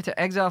battlefield, you get to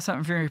exile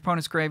something from your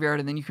opponent's graveyard,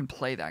 and then you can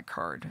play that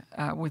card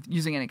with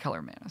using any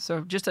color mana.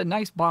 So just a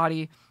nice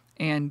body,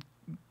 and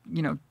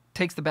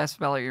takes the best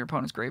spell out of your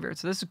opponent's graveyard.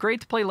 So this is great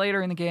to play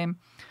later in the game.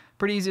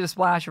 Pretty easy to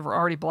splash if we're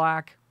already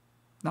black.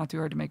 Not too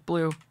hard to make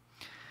blue.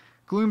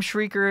 Gloom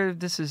Shrieker,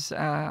 this is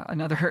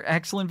another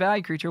excellent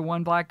value creature.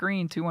 1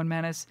 black-green, 2/1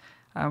 menace.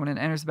 When it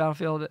enters the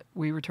battlefield,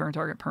 we return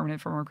target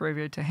permanent from our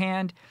graveyard to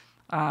hand.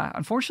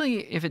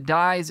 Unfortunately, if it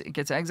dies, it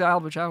gets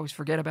exiled, which I always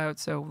forget about,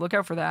 so look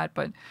out for that.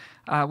 But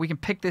we can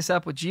pick this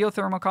up with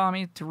Geothermal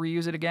Kami to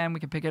reuse it again. We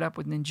can pick it up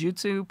with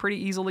Ninjutsu pretty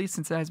easily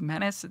since it has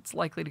menace. It's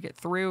likely to get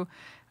through.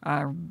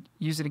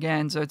 Use it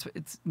again. So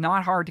it's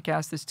not hard to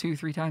cast this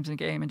 2-3 times in a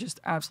game and just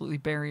absolutely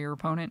bury your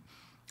opponent.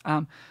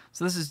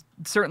 So this is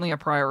certainly a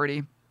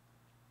priority.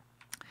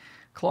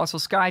 Colossal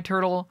Sky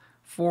Turtle,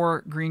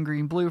 4 green,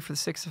 green, blue for the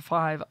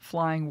 6/5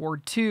 flying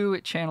ward 2.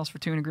 It channels for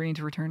 2 and a green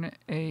to return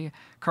a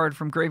card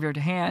from graveyard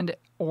to hand,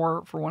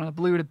 or for 1 of the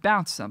blue to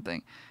bounce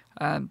something.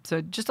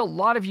 So just a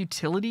lot of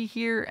utility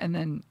here, and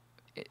then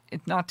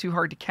it's not too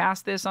hard to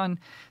cast this on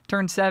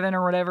turn 7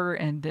 or whatever,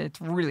 and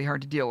it's really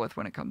hard to deal with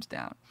when it comes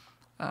down.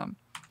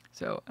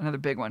 So another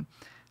big one.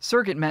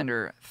 Circuit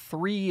Mender,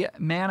 3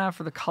 mana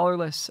for the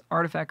colorless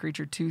artifact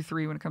creature,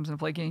 2/3. When it comes into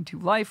play, gain 2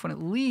 life. When it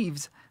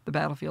leaves the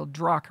battlefield,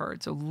 draw a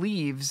card. So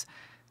leaves,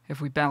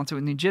 if we bounce it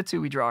with Ninjutsu,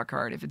 we draw a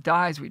card. If it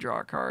dies, we draw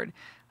a card.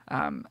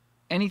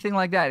 Anything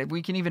like that.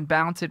 We can even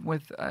bounce it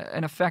with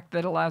an effect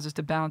that allows us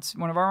to bounce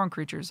one of our own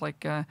creatures,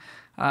 like a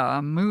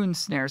Moon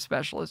Snare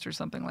Specialist or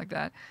something like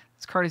that.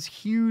 This card is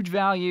huge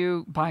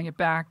value. Buying it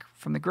back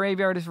from the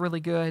graveyard is really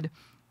good.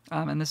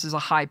 And this is a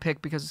high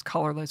pick because it's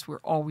colorless. We're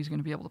always going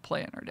to be able to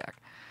play it in our deck.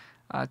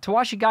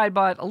 Tawashi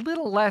Guidebot, a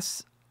little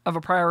less of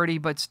a priority,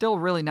 but still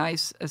really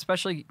nice,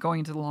 especially going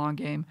into the long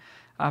game.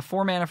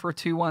 4 mana for a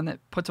 2/1 that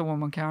puts a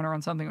 1/1 counter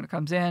on something when it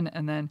comes in,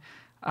 and then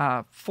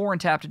 4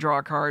 and tap to draw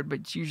a card,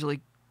 but it's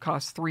usually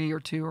costs 3 or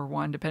 2 or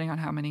 1, depending on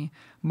how many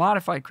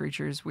modified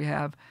creatures we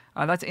have.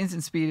 That's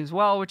instant speed as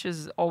well, which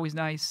is always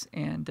nice,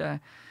 and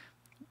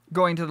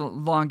going to the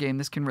long game,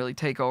 this can really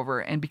take over.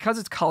 And because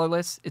it's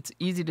colorless, it's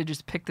easy to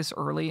just pick this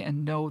early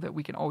and know that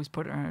we can always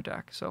put it in our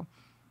deck. So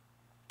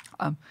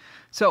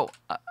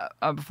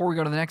before we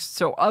go to the next,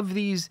 so of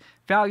these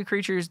value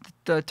creatures,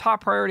 the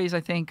top priorities,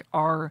 I think,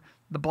 are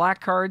the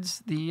black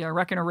cards, the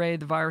Reckoner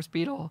Raid, the Virus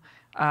Beetle,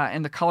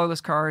 and the colorless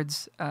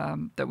cards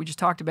that we just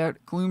talked about,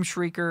 Gloom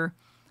Shrieker,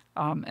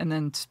 and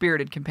then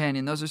Spirited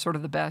Companion. Those are sort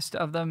of the best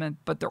of them,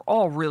 but they're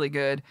all really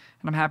good,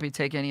 and I'm happy to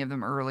take any of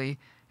them early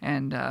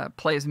and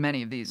play as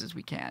many of these as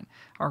we can.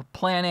 Our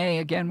plan A,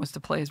 again, was to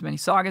play as many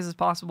Sagas as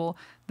possible.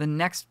 The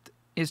next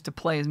is to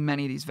play as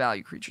many of these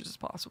value creatures as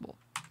possible.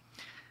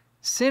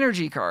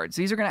 Synergy cards.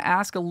 These are going to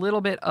ask a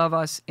little bit of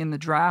us in the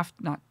draft.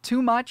 Not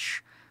too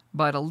much,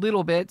 but a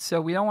little bit.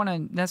 So we don't want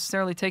to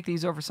necessarily take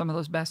these over some of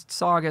those best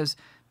Sagas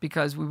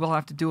because we will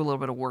have to do a little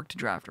bit of work to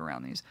draft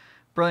around these.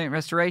 Brilliant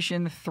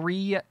Restoration,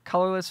 3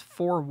 colorless,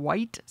 4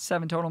 white,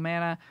 7 total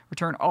mana.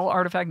 Return all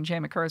artifact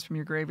enchantment cards from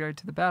your graveyard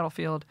to the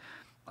battlefield.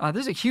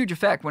 This is a huge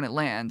effect when it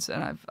lands,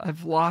 and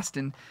I've lost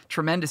in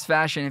tremendous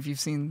fashion if you've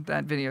seen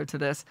that video to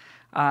this.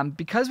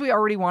 Because we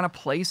already want to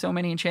play so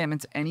many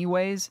enchantments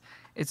anyways,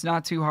 it's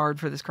not too hard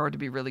for this card to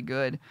be really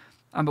good.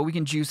 But we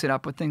can juice it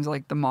up with things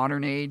like the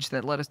Modern Age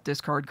that let us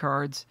discard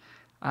cards,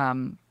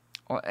 and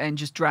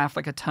just draft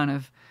like a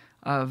ton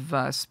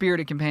of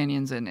Spirited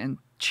Companions and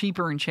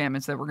cheaper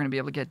enchantments that we're going to be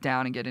able to get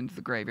down and get into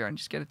the graveyard and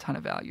just get a ton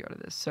of value out of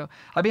this. So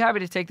I'd be happy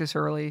to take this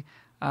early.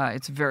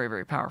 It's very,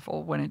 very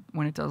powerful when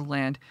it does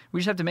land. We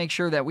just have to make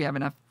sure that we have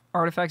enough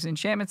artifacts and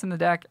enchantments in the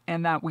deck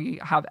and that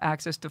we have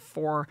access to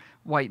 4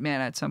 white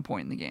mana at some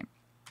point in the game.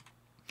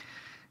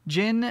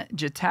 Jin,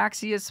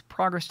 Jataxius,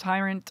 Progress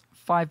Tyrant,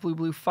 5 blue,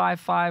 blue,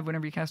 5/5.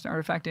 Whenever you cast an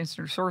artifact,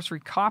 instant, or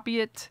sorcery, copy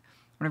it.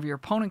 Whenever your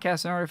opponent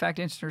casts an artifact,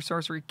 instant, or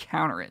sorcery,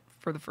 counter it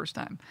for the first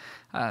time,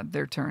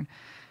 their turn.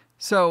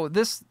 So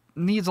this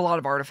needs a lot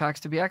of artifacts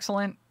to be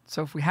excellent.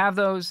 So if we have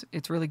those,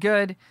 it's really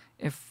good.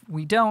 If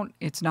we don't,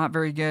 it's not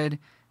very good.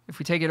 If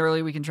we take it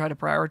early, we can try to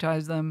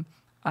prioritize them.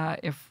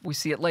 If we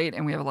see it late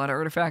and we have a lot of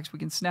artifacts, we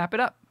can snap it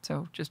up.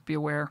 So just be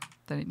aware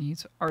that it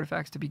needs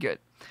artifacts to be good.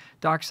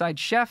 Dockside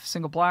Chef,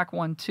 single black,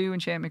 1/2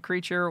 enchantment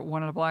creature,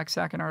 1 on a black,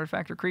 sack an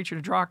artifact or creature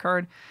to draw a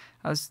card.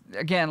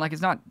 Again, like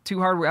it's not too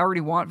hard. We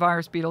already want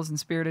Virus Beetles and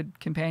Spirited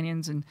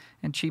Companions and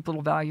cheap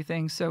little value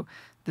things. So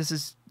this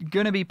is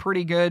going to be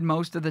pretty good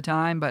most of the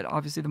time, but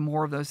obviously the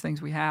more of those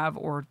things we have,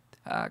 or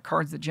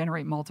cards that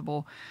generate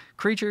multiple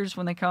creatures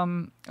when they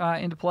come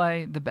into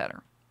play, the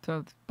better.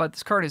 So, but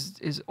this card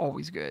is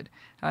always good.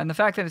 And the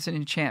fact that it's an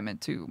enchantment,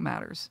 too,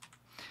 matters.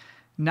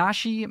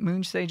 Nashi,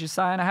 Moonsage's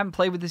Scion. I haven't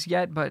played with this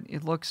yet, but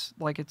it looks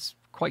like it's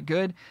quite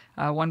good.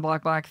 1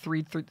 black,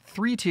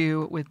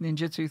 3/2 with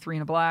ninjutsu, 3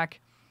 and a black.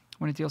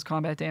 When it deals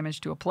combat damage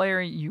to a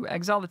player, you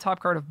exile the top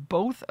card of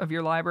both of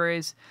your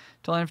libraries.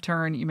 Till end of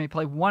turn, you may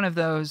play one of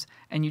those,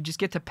 and you just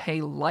get to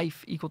pay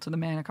life equal to the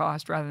mana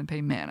cost rather than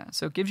pay mana.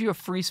 So it gives you a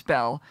free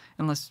spell,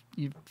 unless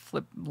you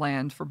flip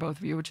land for both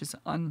of you, which is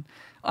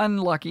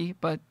unlucky,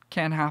 but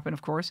can happen,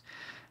 of course.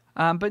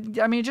 But,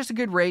 I mean, just a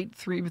good rate,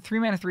 3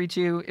 mana,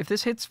 3/2. If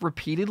this hits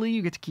repeatedly,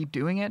 you get to keep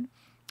doing it.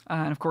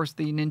 And, of course,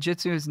 the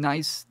ninjutsu is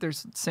nice.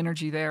 There's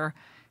synergy there.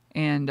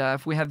 And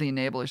if we have the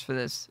enablers for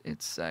this,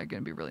 it's going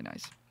to be really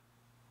nice.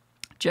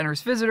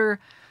 Generous Visitor,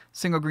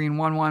 single green,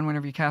 1/1.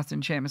 Whenever you cast an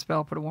enchantment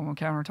spell, put a 1/1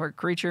 counter on target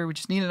creature. We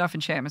just need enough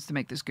enchantments to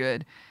make this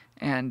good.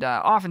 And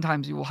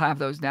oftentimes you will have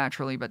those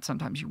naturally, but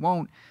sometimes you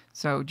won't.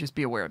 So just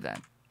be aware of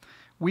that.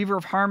 Weaver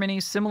of Harmony,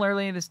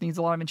 similarly, this needs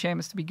a lot of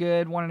enchantments to be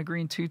good. 1 and a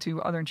green, 2/2.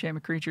 Other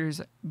enchantment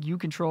creatures you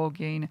control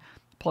gain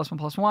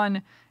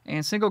 +1/+1.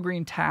 And single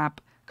green,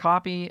 tap,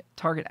 copy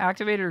target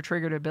activated or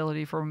triggered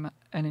ability from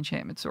an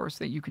enchantment source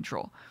that you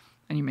control.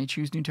 And you may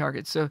choose new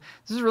targets. So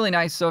this is really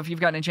nice. So if you've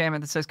got an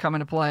enchantment that says come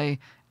into play,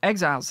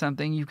 exile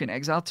something, you can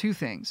exile 2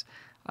 things,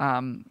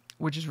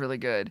 which is really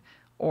good.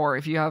 Or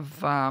if you have,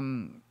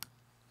 something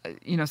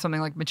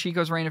like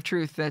Machiko's Reign of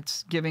Truth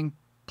that's giving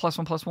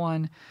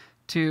 +1/+1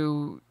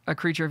 to a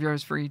creature of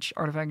yours for each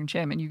artifact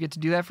enchantment, you get to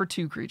do that for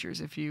 2 creatures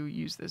if you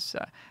use this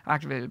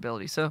activated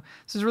ability. So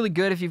this is really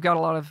good if you've got a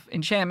lot of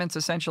enchantments,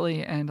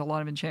 essentially, and a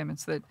lot of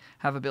enchantments that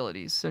have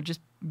abilities. So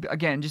just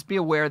be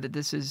aware that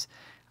this is...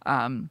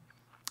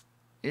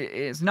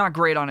 It's not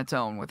great on its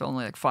own with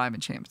only like 5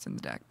 enchantments in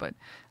the deck, but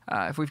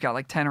if we've got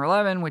like 10 or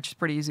 11, which is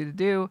pretty easy to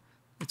do,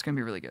 it's going to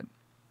be really good.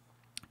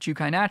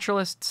 Jukai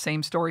Naturalist,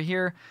 same story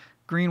here.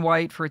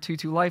 Green-white for a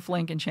 2/2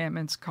 lifelink.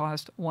 Enchantments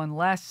cost 1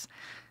 less.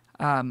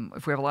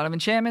 If we have a lot of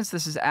enchantments,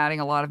 this is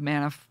adding a lot of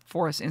mana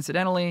for us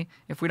incidentally.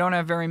 If we don't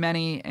have very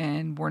many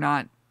and we're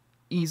not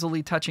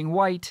easily touching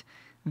white,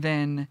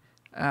 then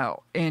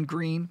and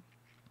green,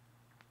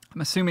 I'm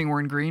assuming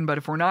we're in green, but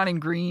if we're not in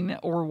green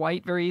or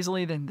white very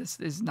easily, then this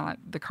is not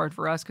the card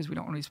for us because we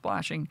don't want to be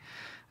splashing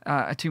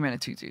a 2-mana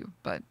 2/2.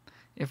 But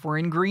if we're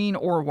in green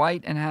or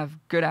white and have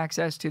good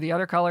access to the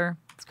other color,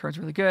 this card's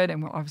really good,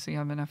 and we'll obviously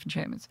have enough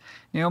enchantments.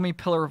 Naomi,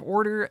 Pillar of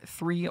Order,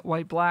 3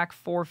 white, black,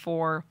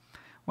 4/4.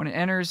 When it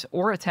enters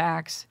or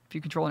attacks, if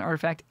you control an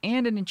artifact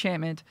and an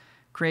enchantment,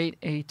 create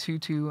a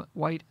 2/2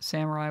 white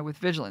samurai with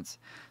vigilance.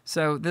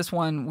 So this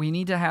one, we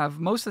need to have,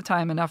 most of the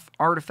time, enough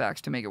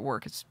artifacts to make it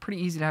work. It's pretty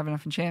easy to have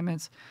enough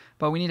enchantments,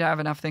 but we need to have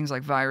enough things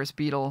like Virus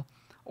Beetle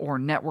or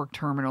Network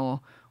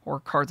Terminal or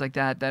cards like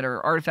that that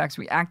are artifacts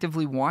we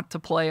actively want to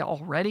play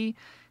already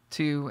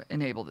to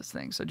enable this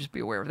thing. So just be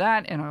aware of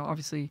that. And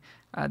obviously,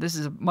 this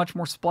is much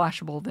more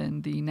splashable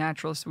than the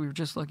Naturalist we were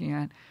just looking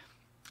at.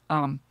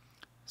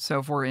 So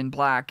if we're in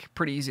black,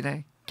 pretty easy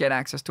to get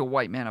access to a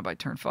white mana by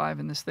turn 5,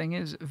 and this thing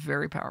is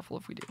very powerful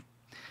if we do.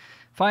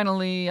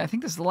 Finally, I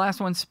think this is the last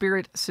one,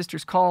 Spirit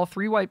Sister's Call,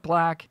 3 white,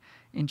 black,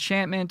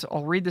 enchantment.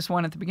 I'll read this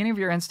one. At the beginning of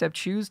your end step,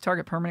 choose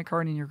target permanent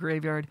card in your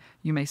graveyard.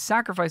 You may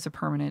sacrifice a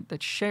permanent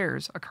that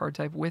shares a card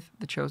type with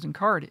the chosen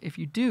card. If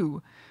you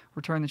do,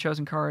 return the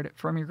chosen card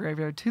from your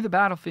graveyard to the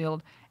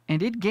battlefield,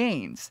 and it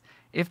gains.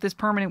 If this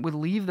permanent would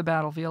leave the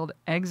battlefield,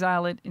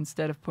 exile it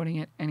instead of putting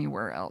it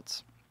anywhere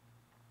else.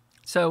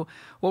 So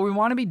what we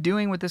want to be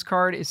doing with this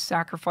card is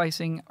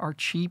sacrificing our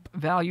cheap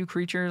value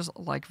creatures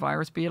like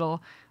Virus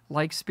Beetle,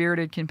 like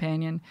Spirited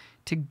Companion,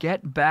 to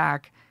get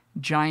back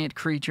giant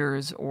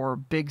creatures or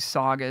big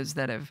sagas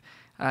that have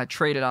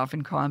traded off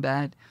in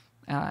combat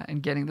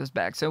and getting those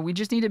back. So we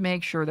just need to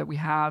make sure that we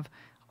have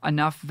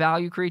enough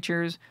value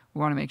creatures. We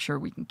want to make sure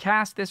we can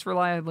cast this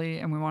reliably,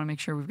 and we want to make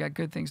sure we've got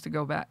good things to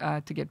go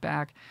back to get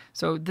back.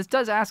 So this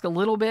does ask a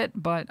little bit,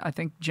 but I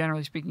think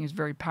generally speaking is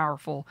very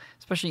powerful,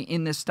 especially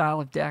in this style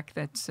of deck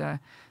that's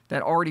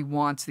that already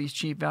wants these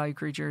cheap value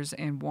creatures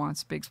and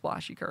wants big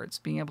splashy cards.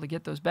 Being able to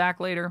get those back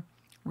later,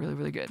 really,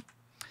 really good.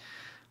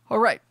 All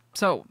right,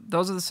 so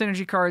those are the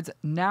synergy cards.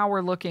 Now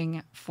we're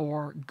looking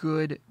for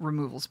good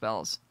removal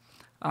spells.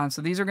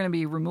 So these are going to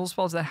be removal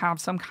spells that have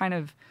some kind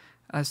of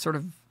sort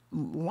of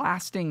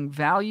lasting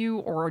value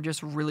or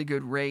just really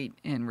good rate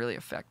and really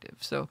effective.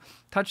 So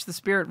Touch the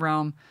Spirit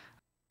Realm, 2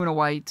 and a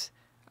white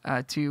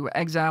to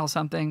exile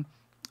something.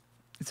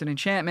 It's an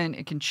enchantment.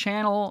 It can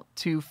channel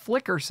to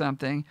flicker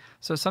something.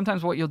 So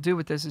sometimes what you'll do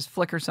with this is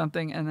flicker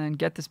something and then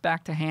get this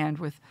back to hand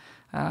with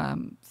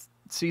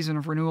Season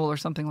of Renewal or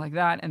something like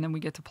that, and then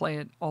we get to play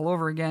it all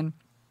over again.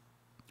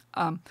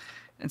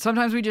 And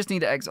sometimes we just need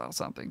to exile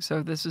something.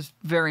 So this is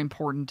very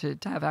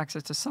important to have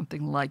access to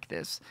something like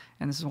this,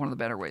 and this is one of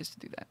the better ways to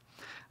do that.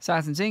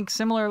 Assassin's Ink,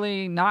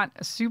 similarly, not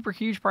a super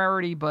huge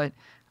priority, but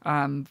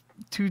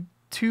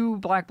two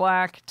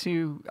black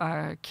to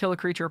kill a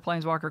creature or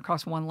planeswalker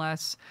costs 1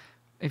 less.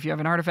 If you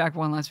have an artifact,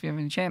 1 less if you have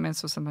an enchantment,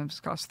 so sometimes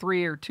it costs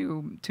 3 or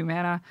 2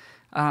 mana.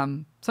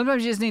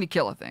 Sometimes you just need to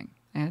kill a thing,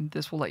 and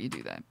this will let you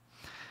do that.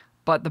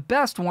 But the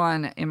best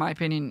one, in my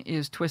opinion,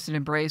 is Twisted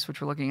Embrace, which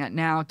we're looking at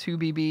now. 2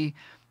 BB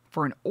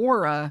for an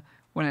aura.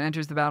 When it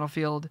enters the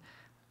battlefield,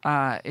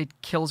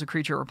 it kills a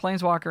creature or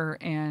planeswalker,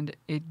 and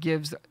it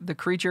gives the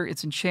creature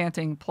its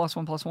enchanting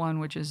 +1/+1,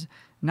 which is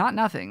not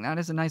nothing. That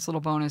is a nice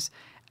little bonus.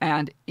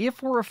 And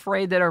if we're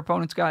afraid that our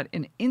opponent's got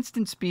an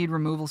instant speed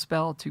removal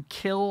spell to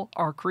kill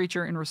our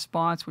creature in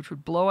response, which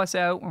would blow us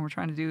out when we're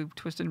trying to do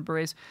Twisted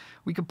Embrace,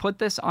 we could put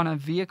this on a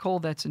vehicle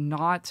that's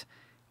not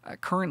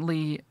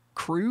currently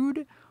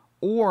crewed,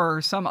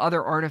 or some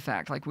other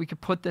artifact. Like we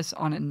could put this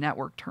on a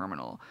network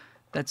terminal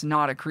that's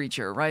not a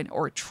creature, right?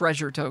 Or a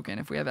treasure token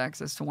if we have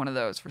access to one of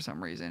those for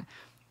some reason.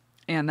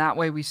 And that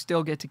way we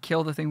still get to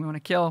kill the thing we want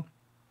to kill.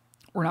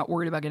 We're not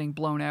worried about getting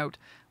blown out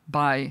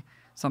by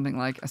something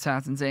like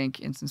Assassin's Ink,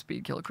 instant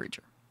speed, kill a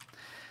creature.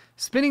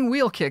 Spinning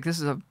Wheel Kick. This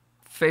is a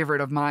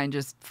favorite of mine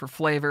just for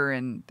flavor,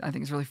 and I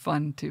think it's really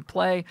fun to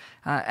play.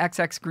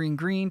 XX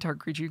green, target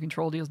creature you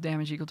control deals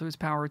damage equal to its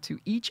power to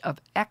each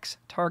of X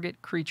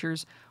target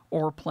creatures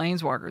or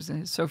planeswalkers.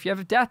 And so if you have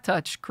a Death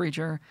Touch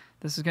creature,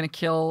 this is going to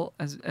kill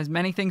as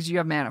many things as you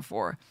have mana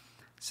for.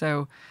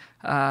 So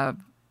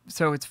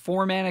it's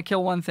 4 mana,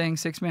 kill 1 thing,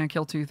 6 mana,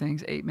 kill 2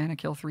 things, 8 mana,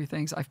 kill 3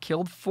 things. I've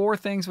killed 4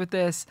 things with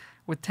this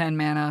with 10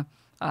 mana.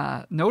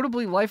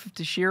 Notably, Life of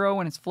Toshiro,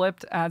 when it's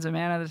flipped, adds a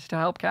mana to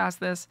help cast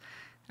this.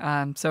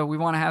 So we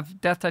want to have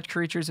Death Touch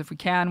creatures if we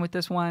can with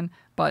this one,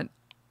 but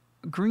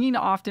green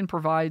often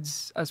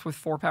provides us with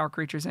 4-power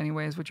creatures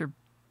anyways, which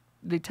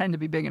they tend to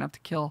be big enough to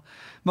kill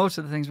most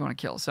of the things we want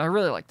to kill. So I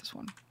really like this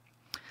one.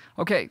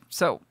 Okay,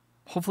 so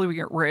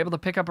hopefully we're able to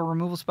pick up a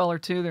removal spell or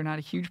 2. They're not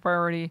a huge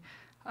priority.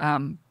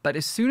 But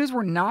as soon as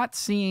we're not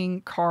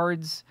seeing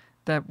cards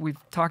that we've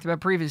talked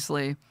about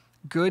previously,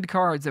 good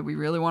cards that we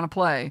really want to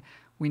play,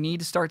 we need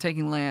to start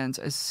taking lands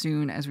as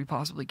soon as we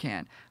possibly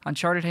can.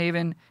 Uncharted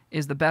Haven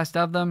is the best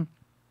of them.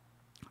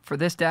 For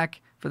this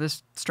deck, for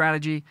this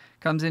strategy,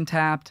 comes in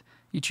tapped.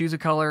 You choose a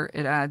color,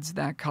 it adds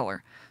that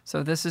color.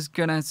 So this is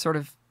going to sort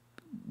of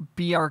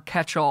be our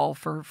catch-all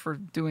for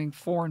doing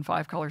 4 and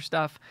 5 color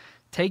stuff.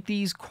 Take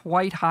these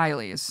quite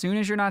highly. As soon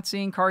as you're not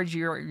seeing cards,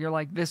 you're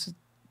like, this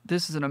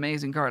is an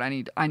amazing card.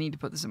 I need to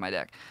put this in my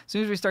deck. As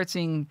soon as we start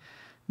seeing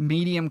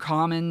medium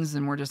commons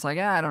and we're just like,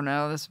 I don't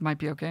know, this might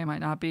be okay, might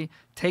not be,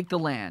 take the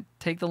land.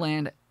 Take the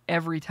land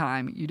every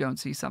time you don't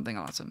see something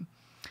awesome.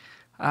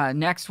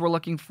 Next, we're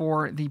looking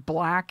for the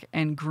black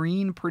and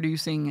green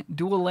producing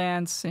dual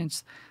lands,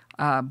 since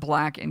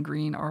black and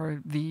green are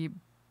the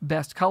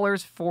best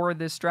colors for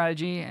this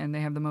strategy, and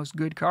they have the most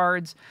good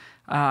cards.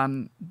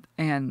 And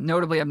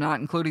notably, I'm not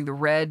including the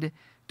red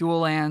dual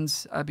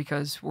lands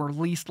because we're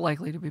least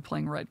likely to be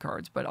playing red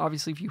cards. But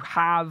obviously, if you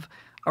have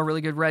a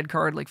really good red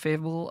card like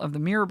Fable of the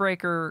Mirror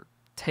Breaker,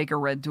 take a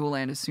red dual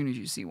land as soon as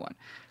you see one.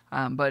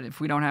 But if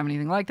we don't have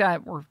anything like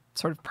that, we're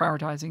sort of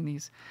prioritizing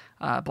these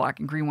black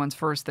and green ones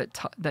first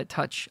that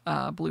touch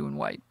blue and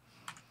white.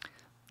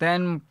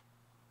 Then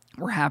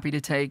we're happy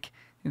to take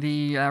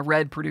the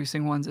red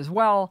producing ones as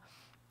well.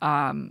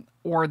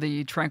 Or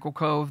the Tranquil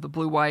Cove, the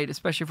blue-white,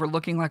 especially if we're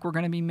looking like we're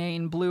going to be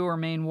main blue or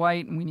main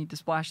white and we need to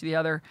splash the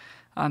other.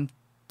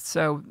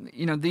 So,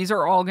 these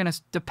are all going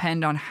to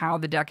depend on how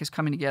the deck is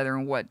coming together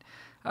and what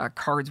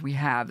cards we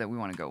have that we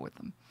want to go with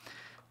them.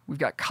 We've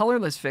got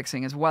colorless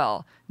fixing as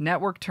well.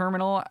 Network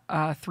Terminal,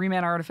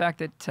 3-mana artifact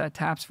that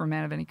taps for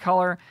mana of any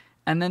color.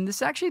 And then this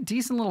is actually a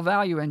decent little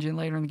value engine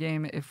later in the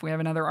game. If we have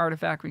another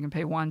artifact, we can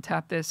pay 1,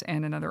 tap this,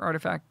 and another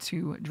artifact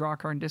to draw a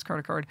card and discard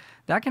a card.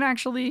 That can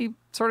actually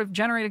sort of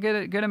generate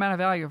a good amount of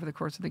value over the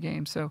course of the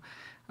game. So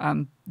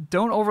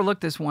don't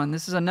overlook this one.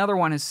 This is another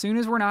one. As soon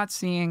as we're not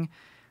seeing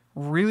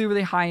really,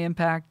 really high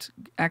impact,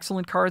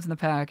 excellent cards in the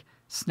pack,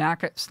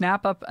 snap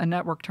up a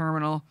Network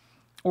Terminal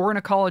or an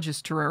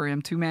Ecologist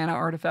Terrarium, 2-mana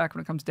artifact.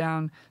 When it comes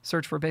down,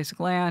 search for a basic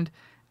land,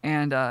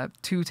 and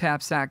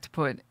 2-tap sack to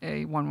put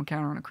a 1/1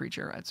 counter on a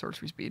creature at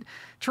sorcery speed.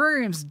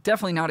 Terrarium's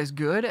definitely not as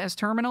good as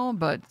Terminal,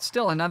 but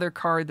still another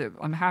card that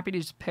I'm happy to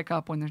just pick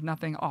up when there's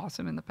nothing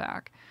awesome in the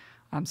pack.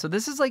 So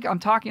this is like, I'm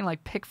talking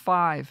like pick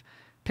 5,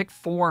 pick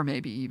 4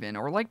 maybe even,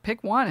 or like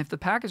pick 1. If the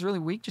pack is really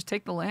weak, just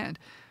take the land.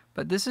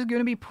 But this is going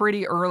to be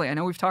pretty early. I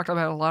know we've talked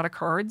about a lot of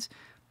cards,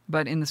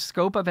 but in the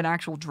scope of an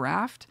actual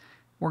draft,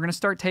 we're going to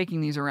start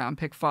taking these around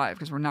pick 5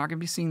 because we're not going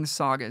to be seeing the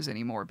Sagas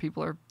anymore.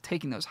 People are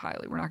taking those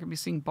highly. We're not going to be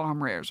seeing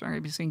bomb rares. We're not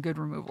going to be seeing good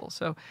removal.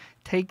 So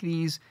take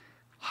these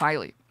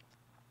highly.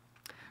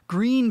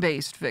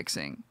 Green-based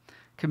fixing.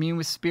 Commune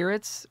with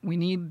Spirits. We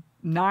need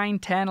 9,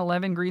 10,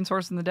 11 green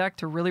sources in the deck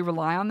to really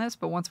rely on this,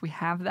 but once we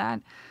have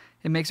that,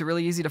 it makes it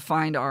really easy to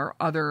find our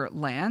other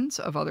lands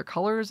of other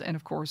colors, and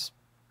of course,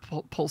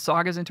 pull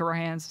Sagas into our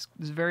hands.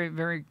 It's a very,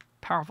 very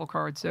powerful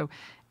card. So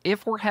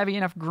if we're heavy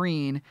enough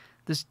green,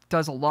 this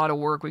does a lot of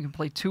work. We can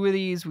play 2 of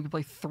these. We can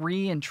play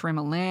 3 and trim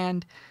a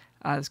land.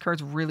 This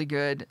card's really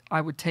good.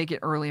 I would take it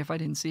early if I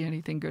didn't see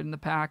anything good in the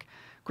pack.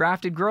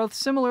 Grafted Growth,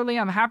 similarly,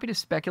 I'm happy to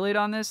speculate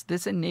on this.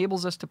 This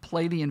enables us to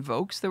play the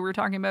Invokes that we were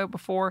talking about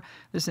before.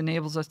 This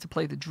enables us to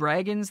play the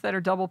Dragons that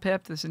are double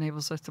pipped. This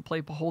enables us to play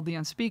Behold the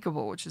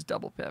Unspeakable, which is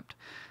double pipped.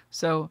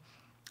 So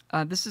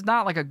this is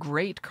not like a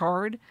great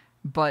card,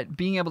 but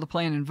being able to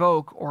play an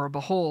Invoke or a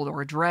Behold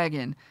or a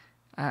Dragon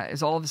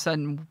is all of a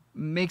sudden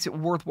makes it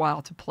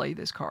worthwhile to play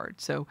this card.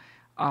 So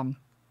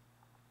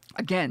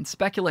again,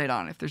 speculate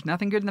on it. If there's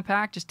nothing good in the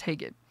pack, just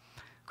take it.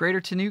 Greater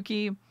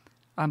Tanuki.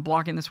 I'm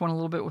blocking this one a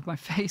little bit with my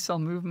face. I'll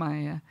move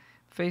my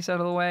face out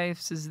of the way.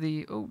 This is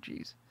the, oh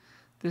geez.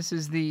 This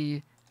is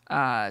the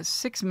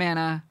 6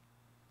 mana,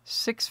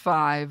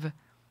 6/5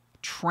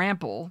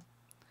 Trample.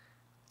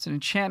 It's an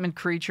enchantment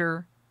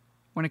creature.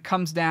 When it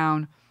comes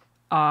down,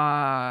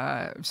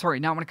 sorry,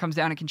 not when it comes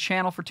down, it can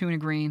channel for 2 and a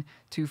green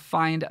to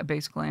find a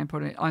basic land,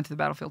 put it onto the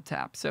battlefield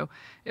tap. So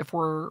if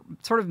we're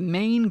sort of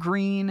main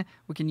green,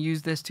 we can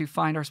use this to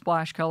find our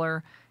splash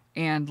color,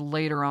 and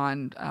later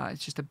on,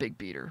 it's just a big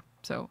beater.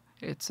 So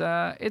it's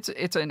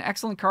an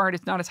excellent card.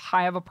 It's not as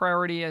high of a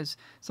priority as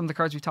some of the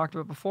cards we talked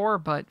about before,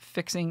 but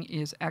fixing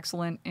is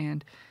excellent.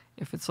 And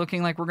if it's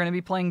looking like we're going to be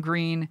playing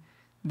green,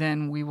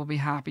 then we will be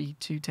happy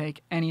to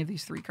take any of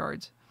these 3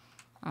 cards.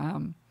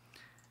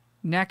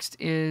 Next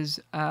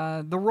is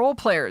the role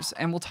players,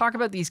 and we'll talk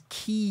about these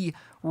key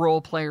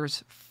role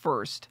players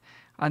first.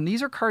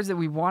 These are cards that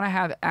we want to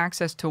have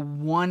access to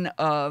one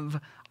of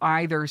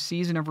either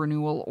Season of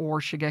Renewal or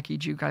Shigeki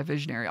Jukai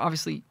Visionary.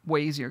 Obviously,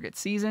 way easier to get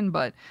Season,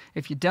 but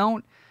if you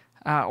don't,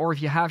 or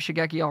if you have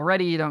Shigeki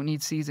already, you don't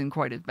need Season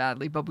quite as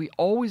badly. But we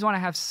always want to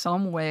have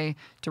some way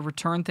to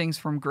return things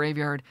from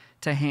graveyard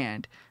to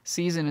hand.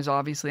 Season is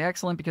obviously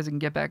excellent because it can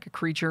get back a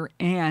creature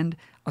and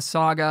a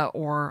Saga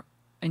or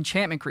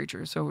enchantment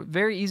creature. So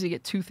very easy to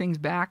get 2 things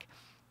back,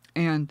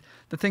 and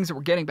the things that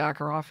we're getting back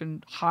are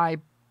often high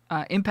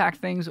impact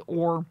things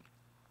or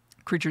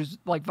creatures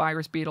like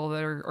Virus Beetle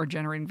that are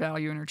generating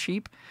value and are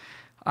cheap.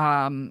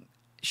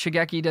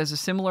 Shigeki does a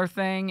similar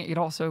thing. It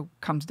also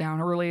comes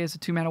down early as a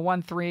 2 mana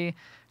 1/3.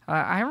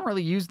 I haven't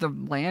really used the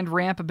land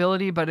ramp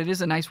ability, but it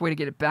is a nice way to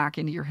get it back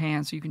into your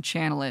hand so you can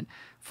channel it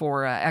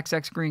for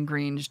XX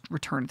green, just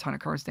return a ton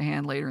of cards to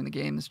hand later in the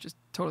game. This just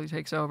totally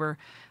takes over.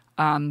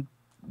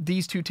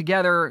 These 2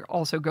 together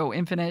also go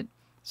infinite,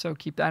 so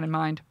keep that in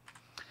mind.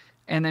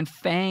 And then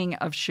Fang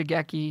of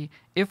Shigeki.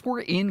 If we're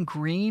in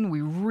green,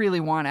 we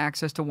really want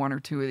access to 1 or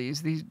 2 of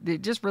these.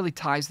 It just really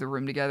ties the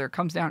room together. It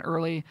comes down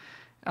early,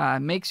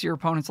 makes your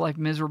opponent's life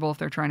miserable if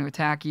they're trying to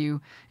attack you.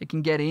 It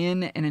can get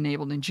in and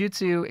enable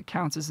ninjutsu. It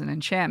counts as an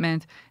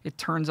enchantment. It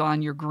turns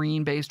on your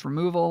green-based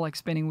removal, like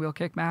Spinning Wheel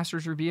Kick,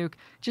 Master's Rebuke.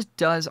 It just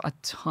does a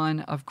ton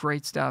of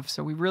great stuff.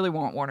 So we really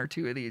want 1 or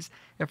 2 of these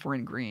if we're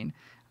in green.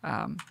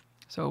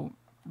 So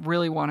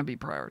really want to be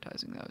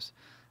prioritizing those.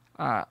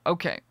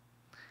 Okay.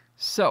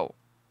 So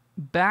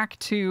back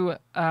to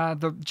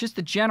just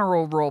the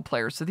general role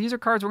players. So these are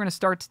cards we're going to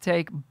start to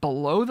take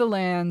below the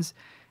lands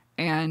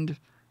and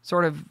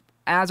sort of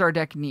as our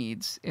deck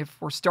needs. If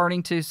we're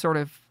starting to sort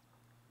of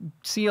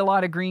see a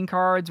lot of green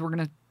cards, we're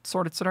going to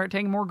sort of start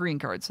taking more green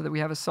cards so that we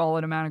have a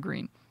solid amount of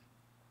green.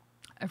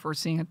 If we're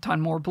seeing a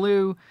ton more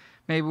blue,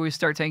 maybe we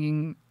start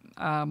taking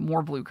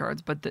more blue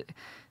cards. But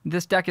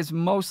this deck is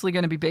mostly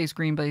going to be base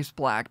green, base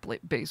black,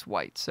 base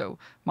white. So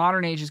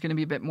Modern Age is going to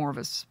be a bit more of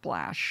a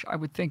splash, I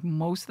would think,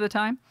 most of the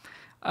time.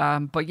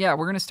 But yeah,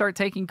 we're going to start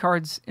taking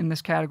cards in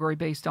this category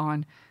based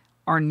on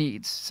our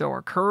needs. So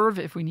our curve,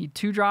 if we need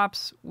 2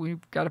 drops,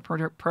 we've got to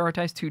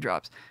prioritize 2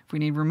 drops. If we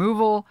need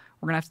removal,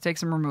 we're going to have to take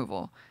some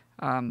removal.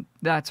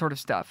 That sort of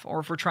stuff. Or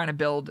if we're trying to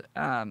build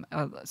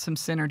some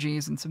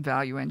synergies and some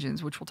value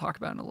engines, which we'll talk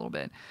about in a little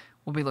bit,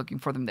 we'll be looking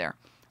for them there.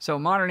 So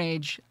Modern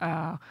Age,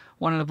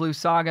 1 in a blue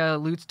Saga,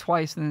 loots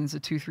twice, and then it's a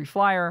 2/3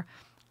 flyer.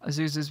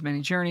 Azusa's Many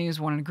Journeys,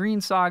 1 in a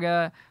green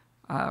Saga,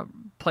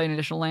 play an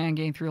additional land,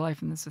 gain 3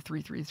 life, and it's a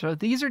 3/3. So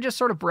these are just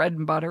sort of bread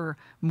and butter,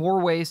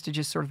 more ways to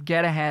just sort of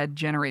get ahead,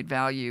 generate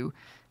value,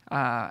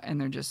 and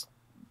they're just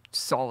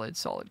solid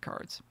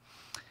cards.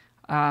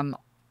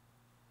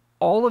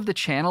 All of the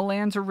channel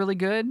lands are really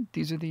good.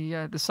 These are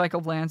the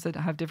cycled lands that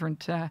have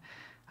different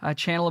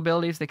channel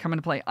abilities. They come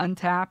into play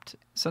untapped,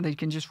 so they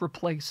can just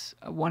replace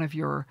one of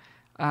your,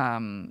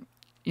 quote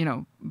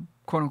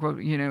unquote,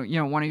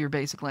 one of your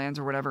basic lands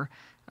or whatever.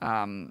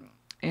 And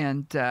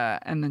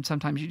then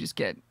sometimes you just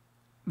get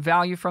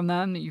value from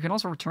them. You can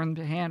also return them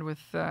to hand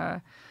with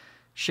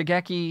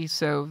Shigeki.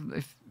 So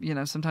if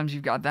sometimes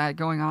you've got that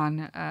going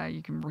on,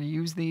 you can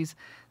reuse these.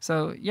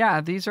 So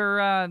yeah, these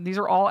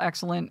are all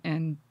excellent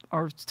and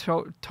are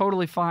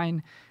totally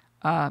fine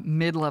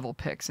mid-level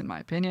picks in my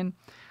opinion.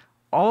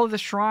 All of the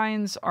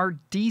shrines are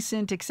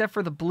decent except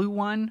for the blue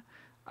one.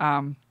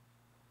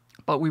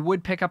 But we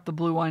would pick up the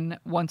blue one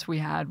once we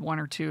had one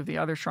or two of the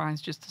other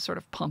shrines, just to sort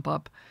of pump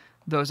up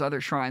those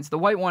other shrines. The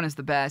white one is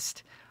the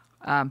best,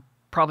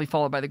 probably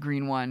followed by the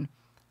green one,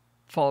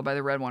 followed by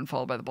the red one,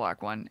 followed by the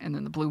black one, and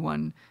then the blue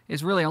one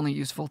is really only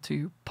useful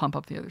to pump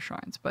up the other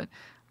shrines. But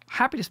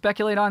happy to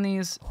speculate on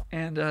these,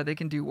 and they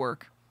can do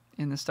work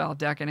in this style of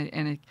deck.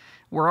 And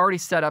we're already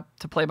set up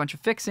to play a bunch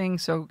of fixing,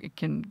 so it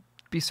can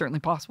be certainly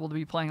possible to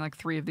be playing like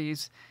 3 of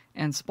these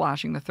and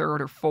splashing the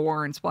third, or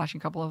 4 and splashing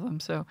a couple of them.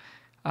 So,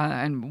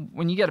 and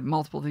when you get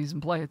multiple of these in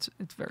play, it's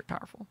very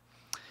powerful.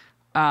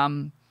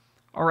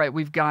 All right,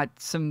 we've got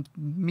some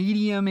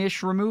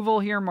medium-ish removal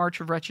here. March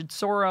of Wretched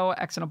Sorrow,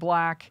 X and a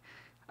black.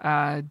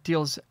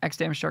 Deals X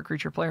damage to our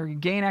creature player. You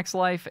gain X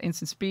life,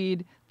 instant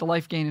speed. The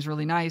life gain is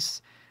really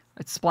nice.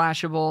 It's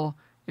splashable.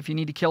 If you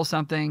need to kill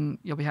something,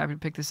 you'll be happy to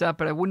pick this up,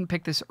 but I wouldn't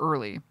pick this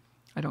early,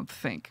 I don't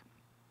think.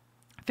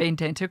 Fade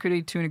into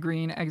Antiquity, 2 and a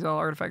green, exile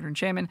artifact or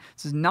enchantment.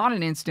 This is not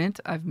an instant.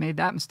 I've made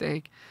that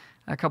mistake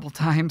a couple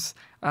times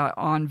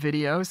on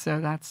video, so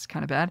that's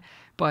kind of bad.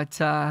 But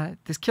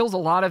this kills a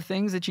lot of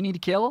things that you need to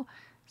kill.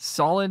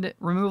 Solid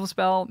removal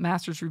spell,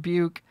 Master's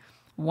Rebuke,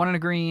 1 and a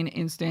green,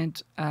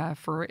 instant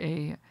for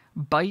a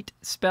bite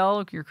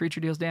spell. Your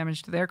creature deals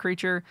damage to their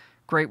creature.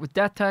 Great with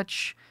Death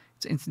Touch.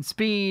 It's instant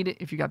speed.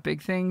 If you got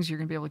big things, you're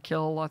going to be able to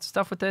kill lots of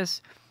stuff with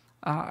this.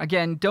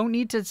 Again, don't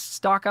need to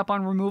stock up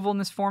on removal in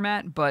this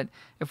format, but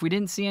if we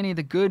didn't see any of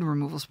the good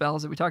removal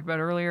spells that we talked about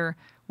earlier,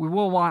 we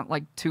will want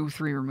like 2-3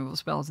 removal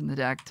spells in the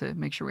deck to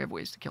make sure we have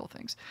ways to kill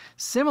things.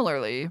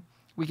 Similarly,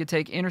 we could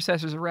take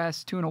Intercessor's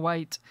Arrest, 2 and a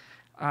white,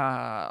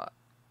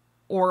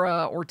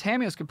 Aura, or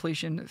Tamiyo's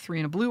Completion, 3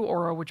 and a blue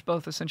Aura, which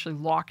both essentially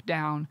lock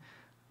down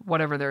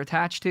whatever they're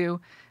attached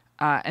to.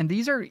 And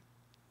these are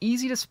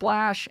easy to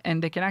splash,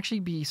 and they can actually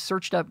be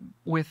searched up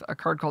with a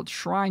card called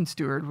Shrine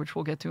Steward, which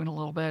we'll get to in a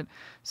little bit.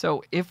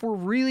 So if we're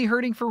really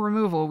hurting for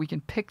removal, we can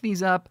pick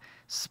these up,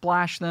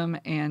 splash them,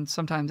 and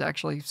sometimes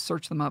actually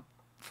search them up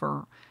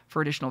for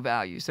additional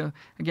value. So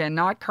again,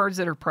 not cards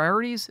that are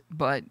priorities,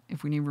 but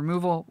if we need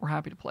removal, we're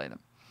happy to play them.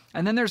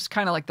 And then there's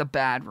kind of like the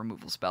bad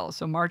removal spells.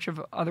 So March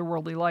of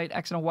Otherworldly Light,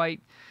 X and a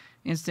white,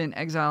 instant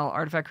exile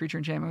artifact creature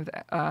enchantment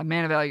with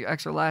mana value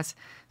X or less.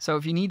 So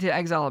if you need to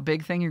exile a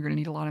big thing, you're going to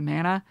need a lot of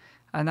mana.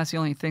 And that's the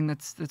only thing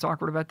that's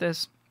awkward about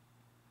this.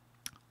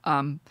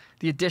 The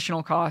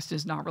additional cost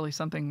is not really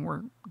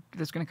something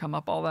that's going to come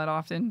up all that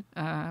often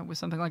with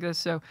something like this.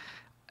 So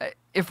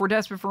if we're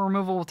desperate for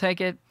removal, we'll take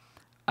it.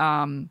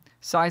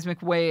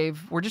 Seismic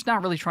Wave, we're just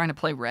not really trying to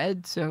play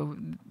red. So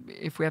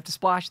if we have to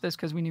splash this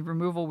because we need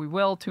removal, we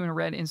will. 2 and a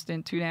red,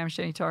 instant, 2 damage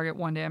to any target,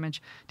 1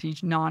 damage to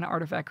each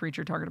non-artifact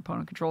creature target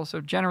opponent control.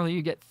 So generally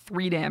you get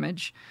 3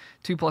 damage,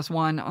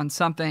 2+1 on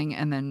something,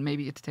 and then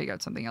maybe you get to take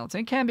out something else.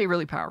 And it can be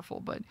really powerful,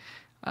 but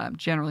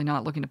generally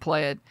not looking to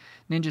play it.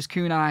 Ninja's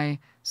Kunai,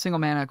 single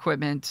mana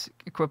equipment,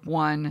 equip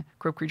 1,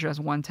 equip creature has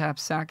 1 tap,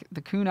 sack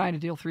the Kunai to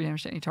deal 3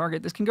 damage to any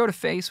target. This can go to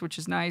face, which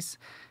is nice.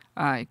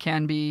 It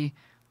can be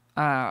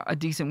a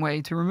decent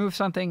way to remove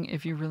something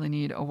if you really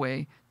need a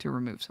way to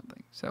remove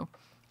something. So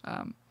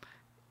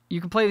you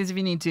can play these if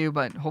you need to,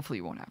 but hopefully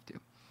you won't have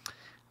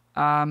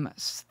to.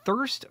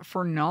 Thirst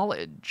for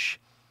Knowledge.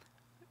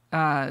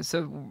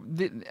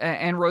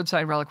 And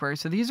Roadside Reliquary.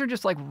 So these are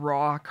just like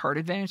raw card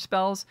advantage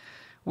spells,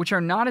 which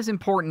are not as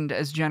important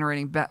as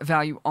generating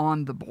value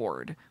on the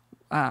board.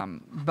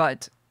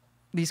 But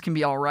these can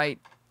be all right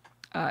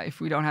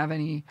if we don't have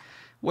any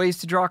ways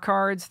to draw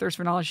cards. Thirst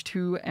for Knowledge,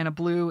 2 and a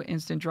blue,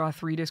 instant, draw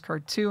 3,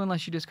 discard 2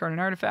 unless you discard an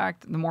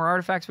artifact. The more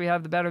artifacts we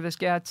have, the better this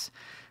gets.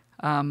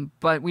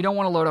 But we don't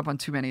want to load up on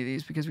too many of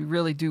these because we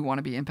really do want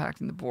to be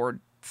impacting the board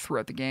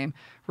throughout the game.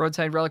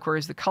 Roadside Reliquary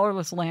is the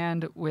colorless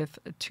land with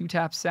a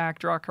 2-tap sack,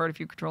 draw a card if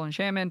you control an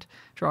enchantment,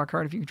 draw a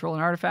card if you control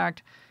an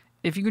artifact.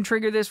 If you can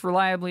trigger this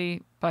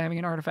reliably by having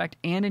an artifact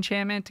and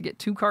enchantment to get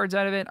 2 cards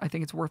out of it, I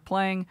think it's worth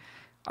playing.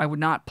 I would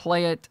not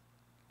play it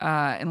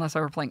unless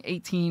I were playing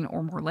 18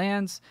 or more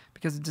lands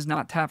because it does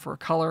not tap for a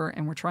color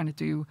and we're trying to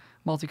do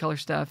multicolor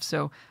stuff.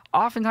 So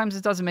oftentimes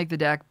it doesn't make the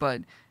deck,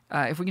 but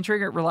if we can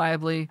trigger it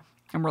reliably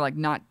and we're like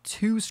not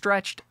too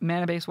stretched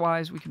mana base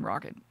wise, we can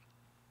rock it.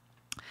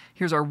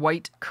 Here's our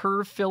white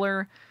curve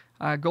filler,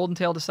 Golden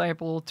Tail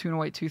Disciple, 2 and a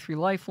white, 2/3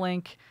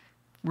 lifelink.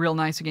 Real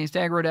nice against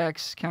aggro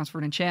decks, counts for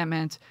an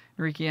enchantment.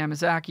 Nariki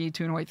Yamazaki,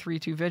 2 and a white,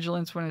 3/2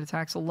 vigilance. When it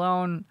attacks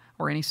alone,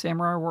 or any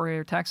samurai warrior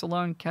attacks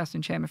alone, cast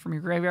enchantment from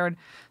your graveyard.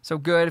 So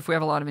good if we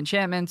have a lot of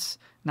enchantments,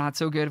 not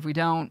so good if we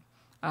don't.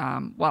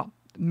 Well,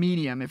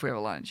 medium if we have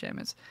a lot of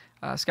enchantments.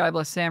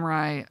 Skyblessed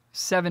Samurai,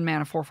 7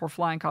 mana, 4/4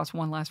 flying, costs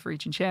 1 less for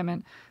each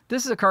enchantment.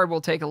 This is a card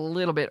we'll take a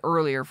little bit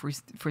earlier if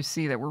we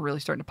see that we're really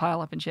starting to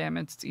pile up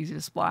enchantments. It's easy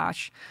to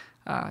splash.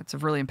 It's a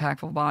really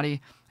impactful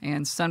body.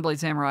 And Sunblade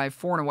Samurai,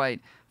 4 and a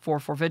white,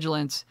 4/4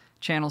 vigilance,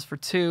 channels for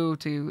 2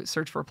 to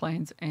search for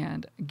planes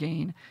and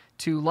gain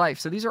 2 life.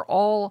 So these are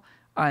all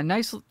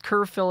nice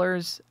curve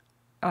fillers.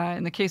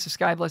 In the case of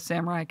Skyblessed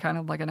Samurai, kind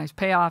of like a nice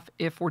payoff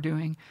if we're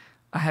doing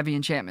a heavy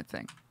enchantment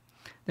thing.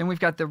 Then we've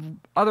got the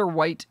other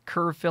white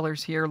curve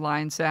fillers here,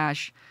 Lion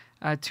Sash,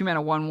 2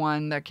 mana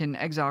 1/1 that can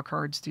exile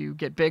cards to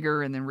get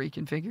bigger and then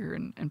reconfigure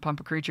and pump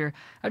a creature.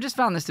 I've just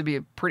found this to be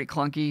pretty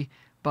clunky,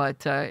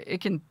 but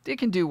it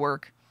can do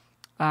work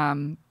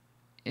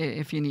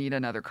if you need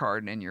another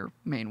card in your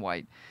main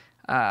white.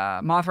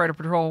 Moth Rider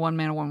Patrol, 1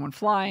 mana 1/1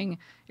 flying.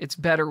 It's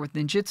better with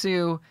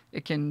ninjutsu.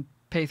 It can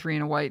pay 3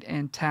 and a white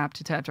and tap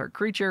to tap target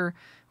creature,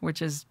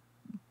 which is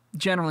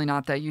generally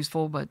not that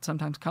useful, but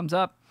sometimes comes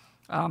up.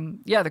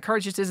 Yeah, the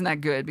card just isn't that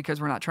good because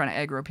we're not trying to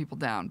aggro people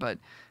down. But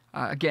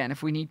again,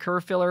 if we need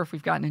curve filler, if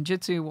we've got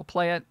ninjutsu, we'll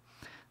play it.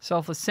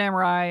 Selfless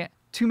Samurai,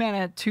 2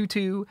 mana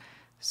 2/2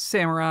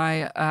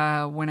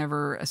 Samurai.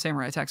 Whenever a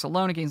samurai attacks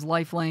alone, it gains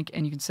lifelink,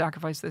 and you can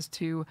sacrifice this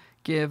to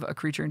give a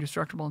creature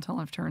indestructible until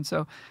end of turn.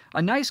 So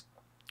a nice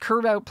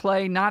curve out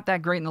play, not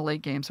that great in the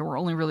late game. So we're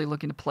only really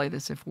looking to play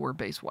this if we're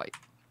base white.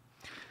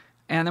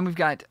 And then we've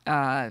got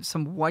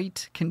some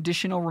white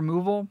conditional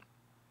removal.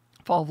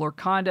 Fall of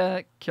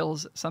Lorkanda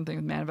kills something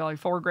with mana value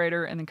 4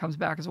 greater, and then comes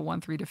back as a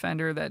 1/3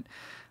 defender that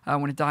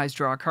when it dies,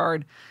 draw a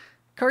card.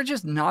 Card's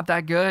just not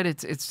that good.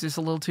 It's just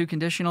a little too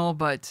conditional,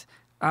 but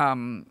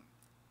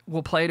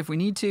we'll play it if we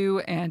need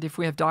to. And if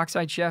we have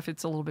Dockside Chef,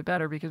 it's a little bit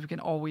better because we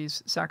can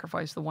always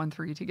sacrifice the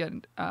 1/3 to get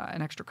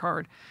an extra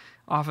card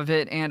off of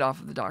it and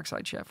off of the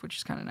Dockside Chef, which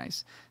is kind of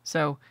nice.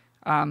 So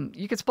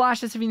you could splash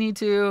this if you need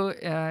to.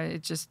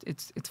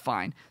 It's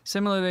fine.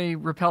 Similarly,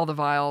 Repel the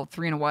Vile,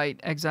 3 and a white,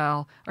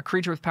 exile a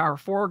creature with power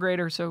 4 or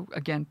greater. So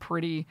again,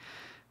 pretty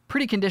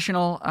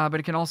conditional, but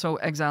it can also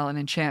exile an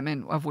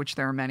enchantment, of which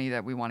there are many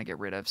that we want to get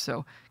rid of.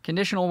 So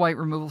conditional white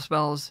removal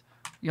spells,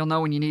 you'll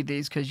know when you need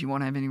these because you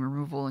won't have any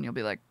removal, and you'll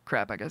be like,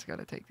 crap, I guess I got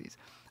to take these.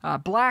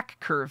 Black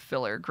Curve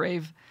Filler,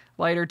 Grave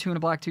Lighter, 2 and a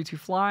black, 2/2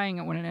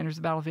 flying. When it enters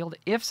the battlefield,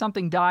 if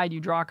something died,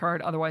 you draw a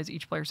card. Otherwise,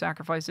 each player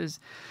sacrifices.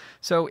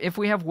 So if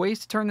we have ways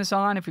to turn this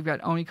on, if we've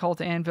got Oni Cult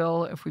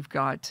Anvil, if we've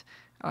got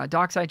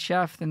Dockside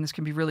Chef, then this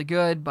can be really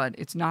good, but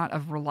it's not a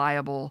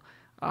reliable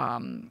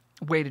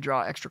way to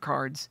draw extra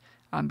cards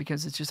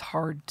because it's just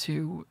hard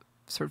to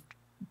sort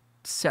of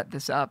set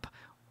this up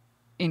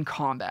in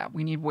combat.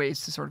 We need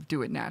ways to sort of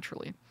do it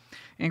naturally.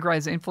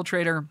 Anchorize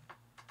Infiltrator,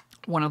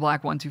 1 and a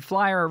black, 1/2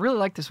 flyer. I really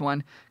like this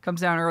one. Comes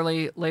down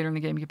early. Later in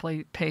the game, you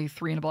can pay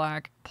 3 and a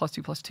black,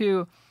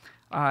 +2/+2.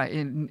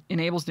 It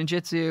enables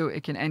ninjutsu.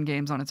 It can end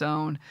games on its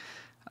own.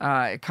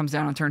 It comes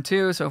down on turn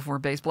 2, so if we're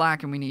base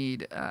black and we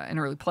need an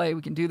early play,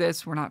 we can do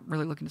this. We're not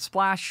really looking to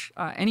splash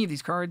any of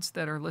these cards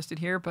that are listed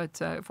here,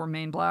 but if we're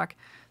main black,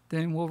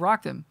 then we'll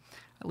rock them.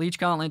 Leech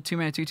Gauntlet, 2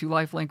 mana 2/2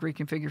 lifelink,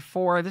 reconfigure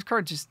 4. This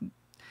card just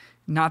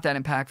not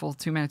that impactful.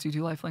 2 mana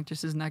 2/2 lifelink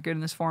just isn't that good in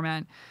this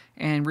format.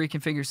 And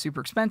reconfigure is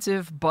super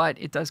expensive, but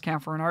it does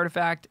count for an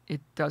artifact.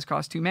 It does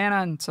cost 2 mana,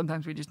 and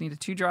sometimes we just need a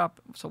 2-drop,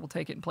 so we'll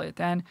take it and play it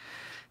then.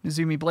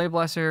 Nezumi Blade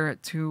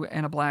Blesser, 2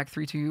 and a black,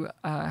 3/2,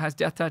 has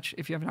Death Touch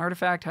if you have an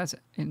artifact, has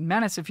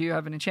Menace if you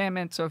have an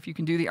enchantment. So if you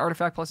can do the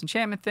artifact plus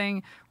enchantment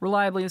thing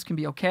reliably, this can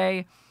be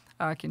okay.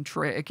 It can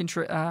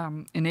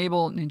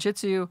enable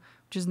ninjutsu,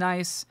 which is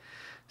nice.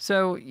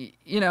 So,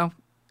 you know,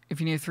 if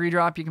you need a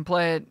 3-drop, you can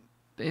play it.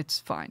 It's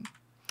fine.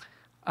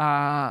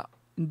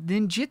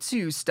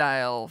 Ninjutsu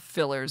style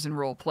fillers and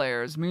role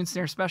players.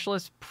 Moonsnare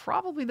Specialist,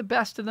 probably the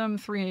best of them.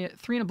 3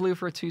 and a blue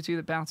for a 2/2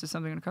 that bounces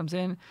something when it comes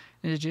in.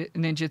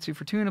 Ninjutsu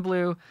for 2 and a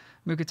blue.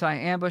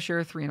 Mukatai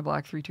Ambusher, 3 and a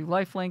black, 3/2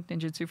 lifelink.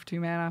 Ninjutsu for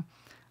 2 mana.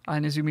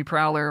 Nezumi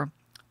Prowler,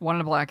 1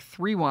 and a black,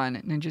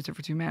 3/1. Ninjutsu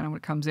for 2 mana. When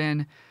it comes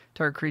in,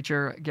 target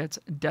creature gets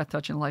Death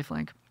Touch and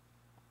lifelink.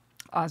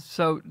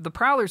 So the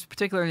Prowler is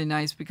particularly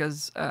nice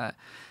because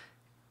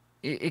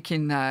it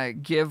can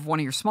give one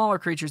of your smaller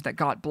creatures that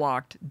got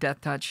blocked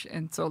Death Touch,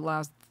 and so it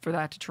allows for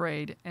that to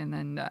trade, and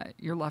then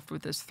you're left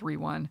with this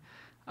 3/1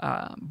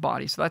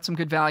 body. So that's some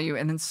good value.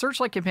 And then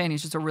Searchlight Companion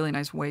is just a really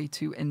nice way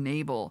to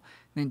enable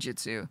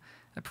ninjutsu.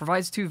 It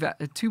provides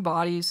two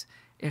bodies.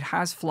 It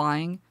has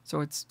flying,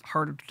 so it's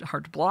hard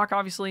to block,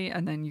 obviously,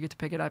 and then you get to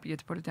pick it up, you get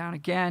to put it down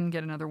again,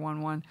 get another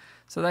 1/1.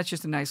 So that's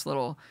just a nice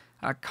little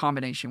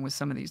combination with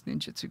some of these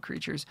ninjutsu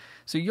creatures.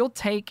 So you'll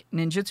take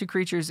ninjutsu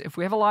creatures if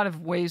we have a lot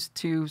of ways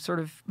to sort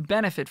of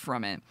benefit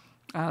from it.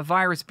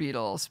 Virus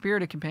Beetle,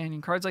 Spirited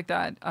Companion, cards like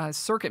that.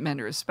 Circuit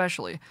Mender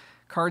especially.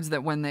 Cards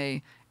that when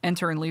they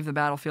enter and leave the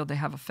battlefield, they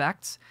have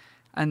effects.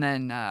 And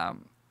then,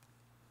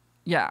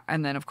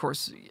 and then of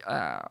course,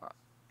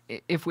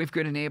 if we have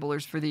good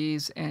enablers for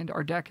these and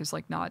our deck is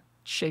like not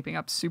shaping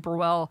up super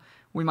well,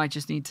 we might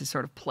just need to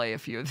sort of play a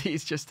few of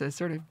these just to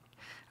sort of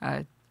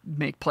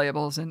make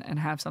playables and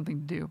have something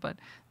to do. But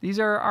these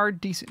are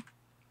decent.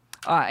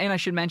 And I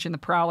should mention the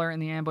Prowler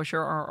and the Ambusher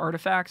are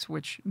artifacts,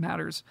 which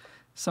matters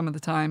some of the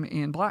time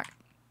in black.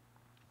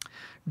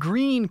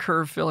 Green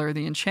Curve Filler,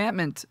 the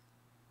enchantment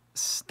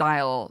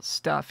style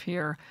stuff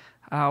here.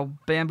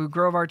 Bamboo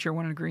Grove Archer,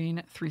 1 and a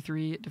green,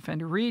 3/3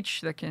 Defender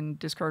Reach that can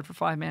discard for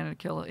 5 mana to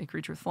kill a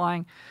creature with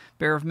flying.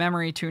 Bear of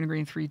Memory, 2 and a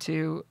green,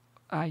 3/2.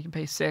 You can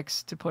pay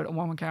 6 to put a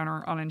 1/1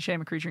 counter on an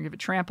enchantment creature and give it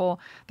trample.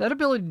 That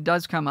ability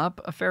does come up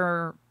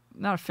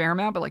not a fair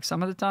amount, but like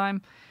some of the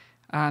time.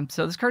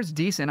 So this card's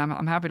decent.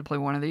 I'm happy to play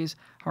one of these.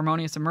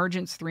 Harmonious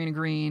Emergence, 3 and a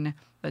green,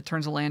 that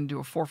turns a land into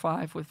a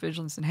 4/5 with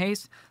Vigilance and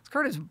Haste. This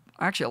card is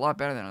actually a lot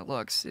better than it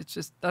looks. It's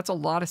just, that's a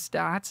lot of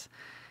stats.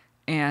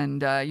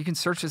 And you can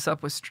search this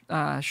up with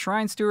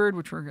Shrine Steward,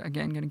 which we're,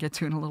 again, going to get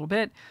to in a little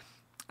bit.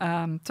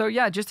 So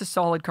yeah, just a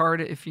solid card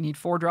if you need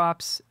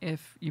 4-drops.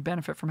 If you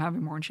benefit from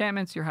having more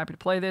enchantments, you're happy to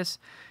play this.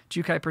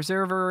 Jukai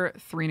Preserver,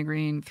 3 and a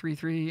green,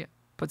 3/3,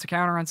 puts a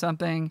counter on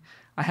something.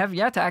 I have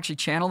yet to actually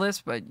channel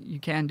this, but you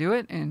can do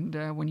it,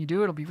 and when you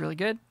do, it'll be really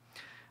good.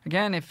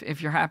 Again,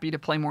 if you're happy to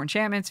play more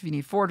enchantments, if you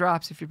need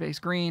 4-drops, if you're base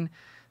green,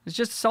 it's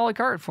just a solid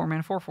card, 4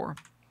 mana, 4/4.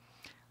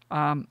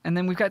 And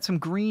then we've got some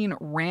green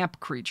ramp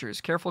creatures.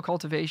 Careful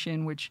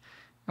Cultivation, which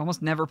you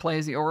almost never play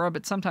as the aura,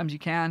 but sometimes you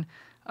can.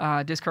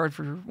 Discard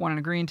for 1 and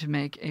a green to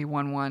make a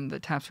 1/1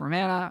 that taps for a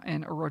mana,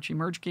 and Orochi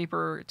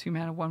Mergekeeper, 2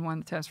 mana, 1/1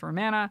 that taps for a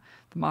mana.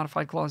 The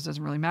modified clause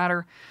doesn't really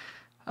matter.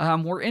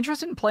 We're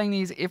interested in playing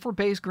these if we're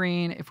base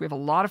green, if we have a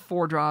lot of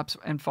 4-drops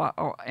and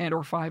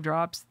or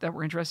 5-drops that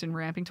we're interested in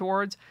ramping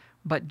towards.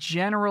 But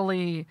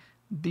generally,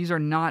 these are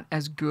not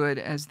as good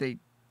as they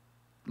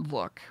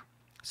look.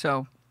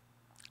 So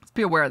let's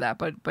be aware of that.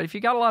 But if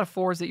you got a lot of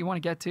 4s that you want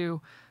to get to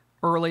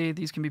early,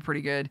 these can be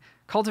pretty good.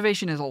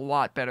 Cultivation is a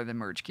lot better than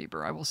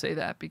Mergekeeper. I will say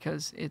that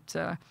because it's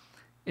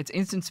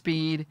instant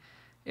speed.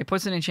 It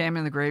puts an enchantment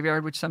in the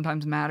graveyard, which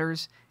sometimes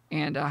matters,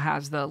 and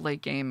has the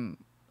late game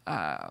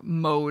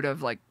mode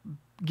of like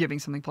giving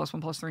something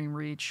 +1/+3 in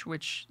reach,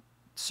 which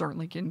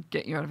certainly can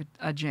get you out of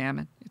a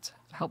jam. It's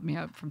helped me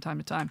out from time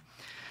to time.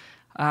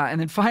 And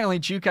then finally,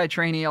 Jukai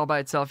Trainee all by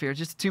itself here.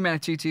 Just a 2 mana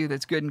 2/2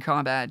 that's good in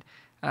combat.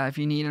 If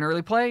you need an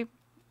early play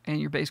and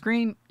you're base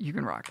green, you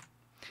can rock it.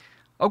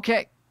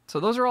 Okay, so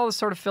those are all the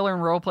sort of filler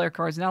and role player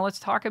cards. Now let's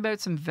talk about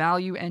some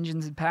value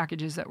engines and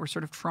packages that we're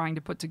sort of trying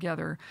to put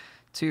together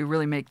to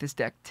really make this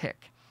deck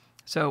tick.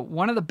 So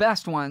one of the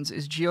best ones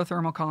is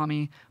Geothermal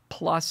Kami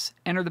plus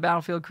enter the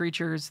battlefield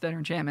creatures that are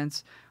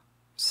enchantments,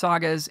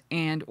 Sagas,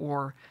 and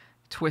or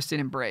Twisted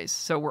Embrace.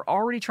 So we're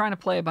already trying to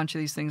play a bunch of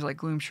these things like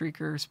Gloom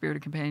Shrieker,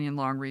 Spirited Companion,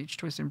 Long Reach,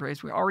 Twisted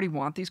Embrace. We already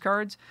want these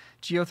cards.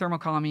 Geothermal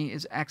Kami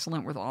is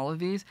excellent with all of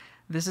these.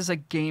 This is a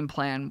game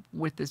plan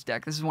with this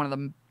deck. This is one of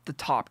the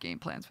top game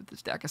plans with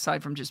this deck,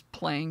 aside from just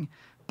playing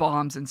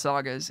bombs and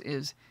Sagas,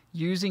 is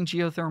using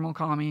Geothermal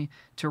Kami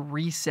to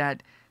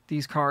reset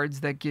these cards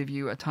that give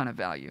you a ton of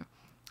value.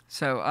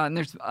 So and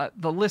there's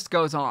the list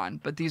goes on,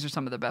 but these are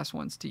some of the best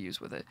ones to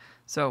use with it.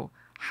 So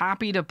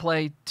happy to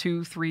play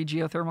 2-3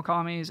 Geothermal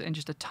Kamis and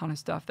just a ton of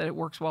stuff that it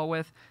works well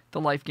with.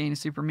 The life gain is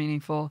super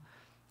meaningful.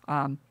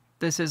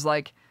 This is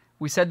like,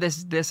 we said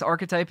this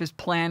archetype is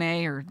plan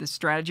A, or this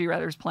strategy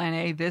rather is plan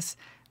A. This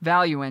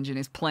value engine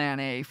is plan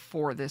A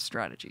for this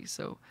strategy.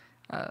 So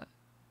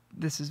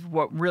this is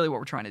really what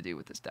we're trying to do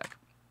with this deck.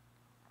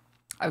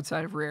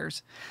 Outside of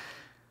rares.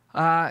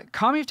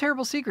 Kami of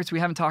Terrible Secrets we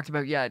haven't talked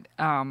about yet.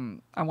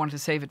 I wanted to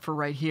save it for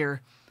right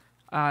here.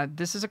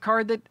 This is a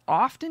card that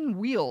often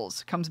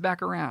wheels, comes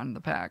back around in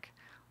the pack,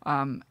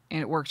 and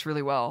it works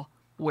really well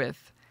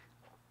with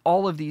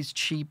all of these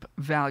cheap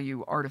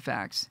value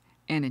artifacts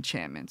and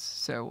enchantments.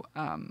 So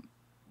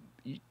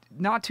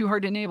not too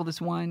hard to enable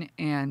this one,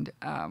 and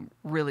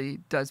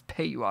really does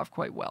pay you off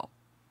quite well.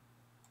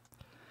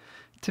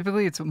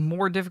 Typically, it's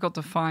more difficult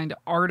to find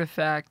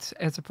artifacts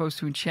as opposed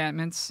to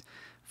enchantments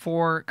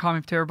for Kami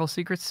of Terrible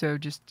Secrets, so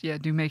just, yeah,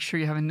 do make sure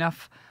you have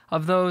enough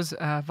of those.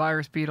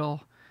 Virus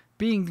Beetle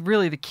being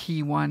really the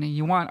key one, and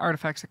you want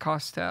artifacts that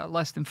cost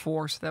less than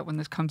 4, so that when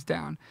this comes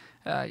down,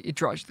 it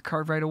draws you the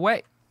card right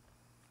away.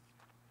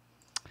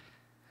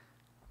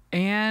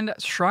 And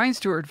Shrine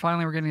Steward,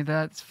 finally we're getting to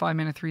that. It's 5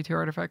 mana 3/2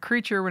 artifact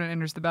creature. When it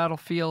enters the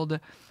battlefield,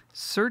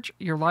 search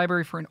your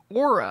library for an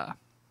aura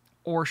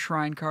or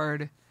shrine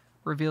card,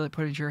 reveal it,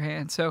 put it into your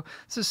hand. So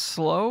this is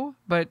slow,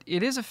 but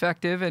it is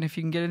effective, and if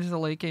you can get into the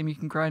late game, you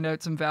can grind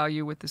out some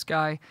value with this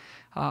guy.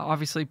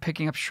 Obviously,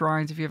 picking up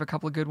shrines, if you have a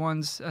couple of good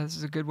ones, this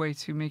is a good way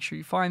to make sure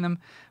you find them,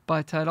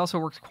 but it also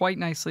works quite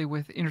nicely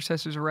with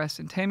Intercessor's Arrest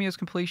and Tamiyo's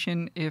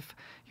Completion. If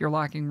you're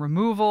lacking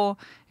removal,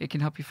 it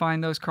can help you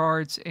find those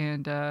cards,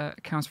 and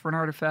accounts for an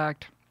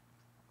artifact,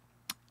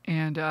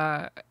 and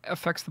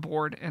affects the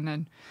board. And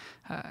then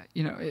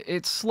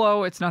it's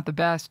slow, it's not the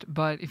best,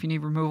 but if you need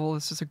removal,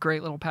 this is a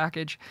great little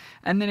package.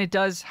 And then it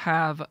does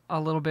have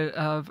a little bit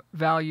of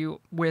value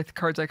with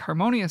cards like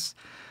Harmonious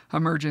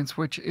Emergence,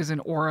 which is an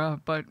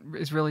aura, but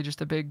is really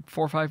just a big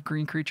 4/5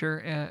 green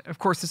creature. Of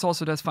course, this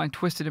also does find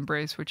Twisted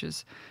Embrace, which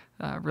is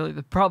really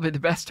probably the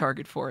best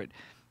target for it.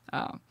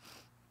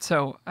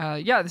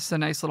 Yeah, this is a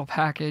nice little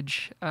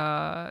package,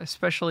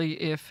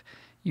 especially if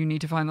you need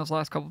to find those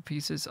last couple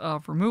pieces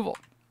of removal.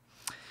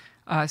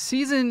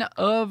 Season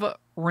of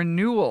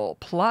Renewal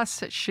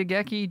plus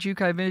Shigeki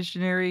Jukai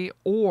Visionary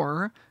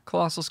or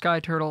Colossal Sky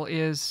Turtle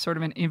is sort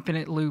of an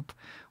infinite loop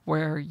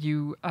where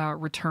you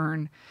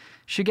return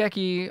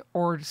Shigeki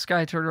or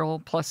Sky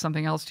Turtle plus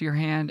something else to your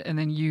hand, and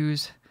then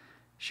use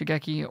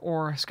Shigeki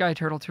or Sky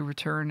Turtle to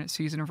return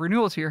Season of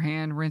Renewal to your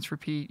hand. Rinse,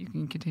 repeat. You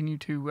can continue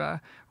to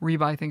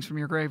rebuy things from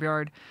your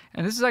graveyard.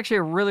 And this is actually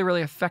a really,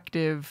 really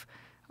effective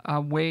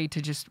way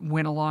to just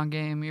win a long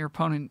game. Your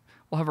opponent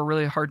will have a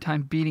really hard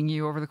time beating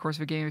you over the course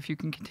of a game if you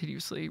can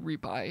continuously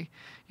rebuy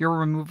your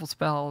removal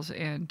spells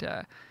and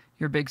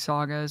your big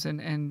sagas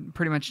and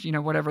pretty much,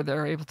 whatever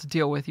they're able to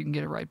deal with, you can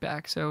get it right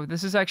back. So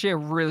this is actually a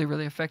really,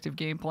 really effective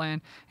game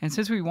plan. And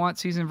since we want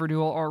Season of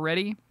Renewal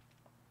already,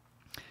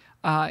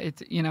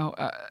 it's,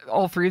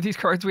 all three of these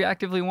cards we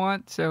actively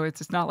want. So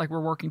it's not like we're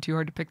working too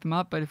hard to pick them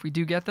up, but if we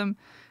do get them,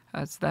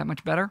 it's that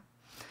much better.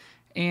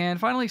 And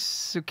finally,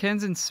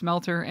 Sukenzen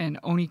Smelter and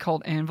Oni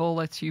Cult Anvil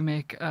lets you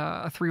make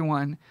a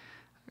 3/1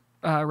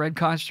 red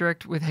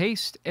construct with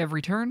haste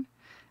every turn.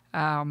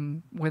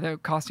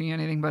 Without costing you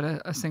anything but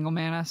a single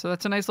mana. So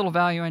that's a nice little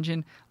value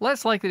engine.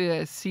 Less likely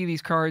to see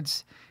these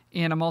cards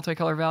in a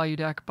multicolor value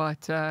deck,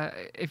 but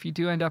if you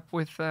do end up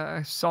with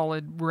a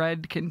solid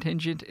red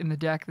contingent in the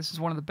deck, this is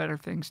one of the better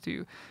things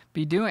to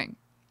be doing.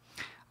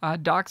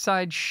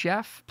 Dockside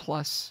Chef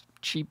plus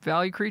cheap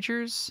value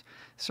creatures.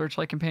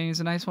 Searchlight Companion is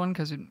a nice one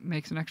because it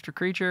makes an extra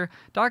creature.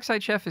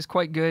 Dockside Chef is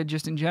quite good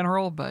just in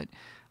general, but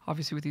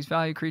obviously with these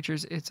value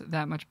creatures, it's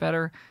that much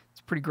better.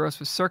 It's pretty gross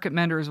with Circuit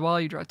Mender as well.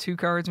 You draw 2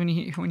 cards when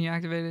you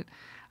activate it.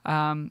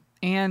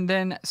 And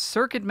then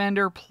Circuit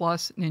Mender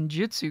plus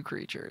Ninjutsu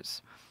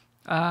creatures.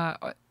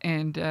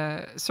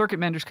 Circuit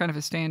Mender is kind of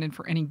a stand-in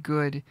for any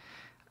good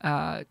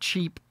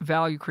cheap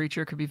value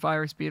creature. Could be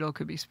Virus Beetle,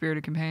 could be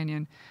Spirited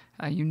Companion,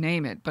 you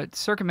name it. But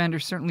Circuit Mender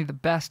is certainly the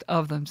best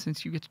of them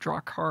since you get to draw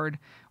a card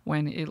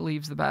when it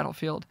leaves the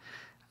battlefield.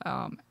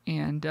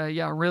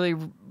 Really,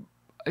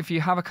 if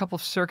you have a couple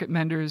of Circuit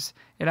Menders,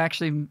 it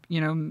actually,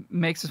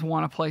 makes us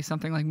want to play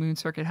something like Moon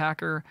Circuit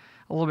Hacker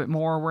a little bit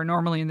more, where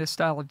normally in this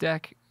style of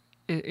deck,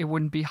 it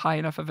wouldn't be high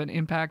enough of an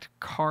impact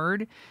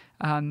card.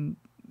 In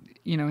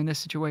this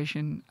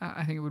situation,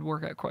 I think it would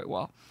work out quite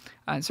well.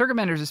 And Circuit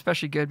Mender is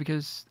especially good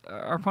because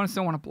our opponents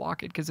don't want to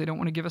block it because they don't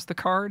want to give us the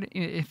card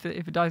if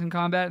it dies in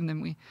combat, and then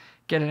we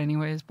get it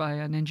anyways by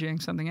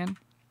ninjaing something in.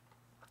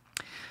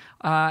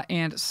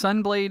 And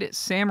Sunblade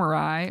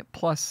Samurai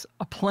plus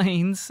a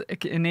Plains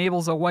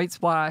enables a white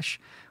splash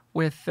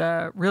with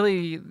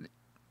really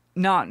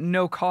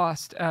no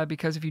cost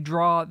because if you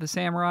draw the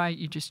Samurai,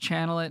 you just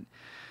channel it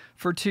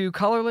for 2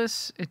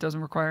 colorless. It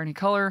doesn't require any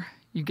color.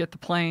 You get the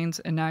Plains,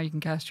 and now you can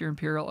cast your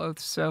Imperial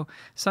Oaths. So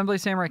Sunblade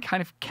Samurai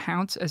kind of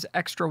counts as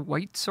extra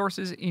white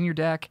sources in your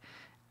deck,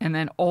 and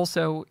then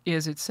also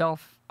is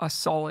itself a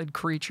solid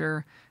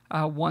creature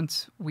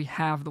once we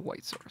have the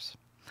white source.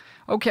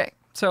 Okay.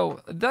 So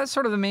that's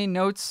sort of the main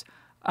notes.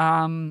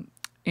 And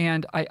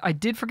I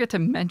did forget to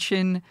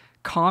mention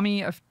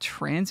Kami of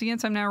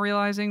Transience, I'm now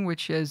realizing,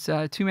 which is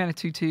 2 mana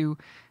 2/2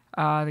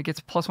 that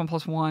gets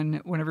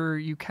 +1/+1 whenever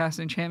you cast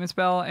an enchantment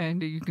spell,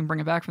 and you can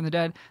bring it back from the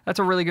dead. That's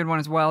a really good one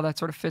as well. That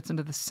sort of fits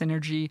into the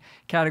synergy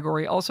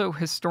category. Also,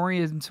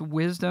 Historian's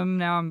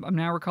Wisdom, I'm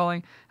now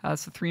recalling.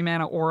 It's a 3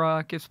 mana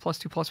aura, gives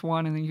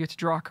 +2/+1, and then you get to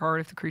draw a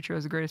card if the creature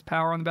has the greatest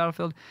power on the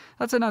battlefield.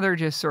 That's another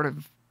just sort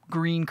of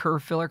green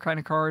curve filler kind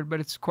of card, but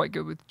it's quite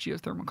good with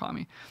Geothermal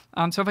Kami.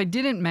 So if I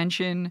didn't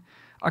mention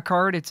a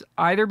card, it's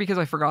either because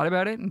I forgot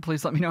about it, and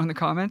please let me know in the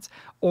comments,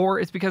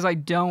 or it's because I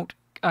don't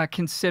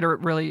consider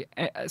it really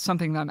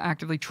something that I'm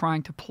actively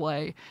trying to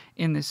play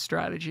in this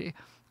strategy.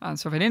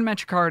 So if I didn't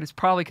mention a card, it's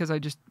probably because I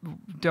just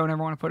don't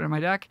ever want to put it in my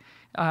deck.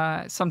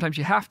 Sometimes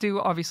you have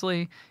to,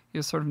 obviously.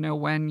 You'll sort of know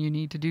when you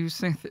need to do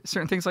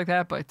certain things like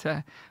that,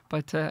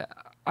 but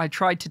I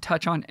tried to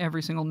touch on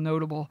every single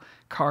notable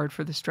card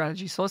for this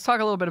strategy. So let's talk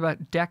a little bit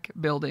about deck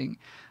building.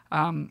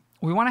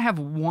 We want to have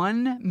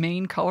 1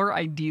 main color,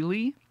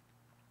 ideally,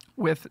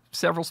 with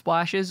several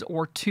splashes,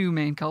 or 2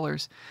 main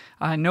colors.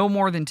 No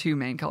more than 2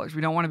 main colors.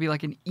 We don't want to be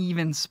like an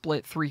even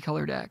split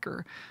 3-color deck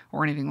or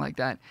anything like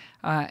that.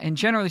 And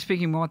generally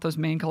speaking, we want those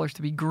main colors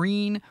to be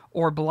green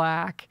or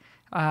black,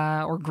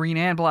 or green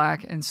and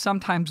black, and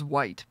sometimes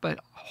white, but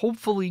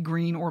hopefully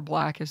green or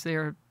black, as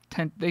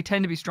they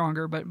tend to be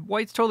stronger, but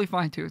white's totally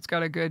fine too. It's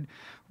got a good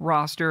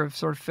roster of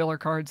sort of filler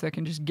cards that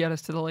can just get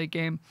us to the late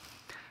game.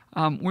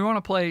 We want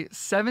to play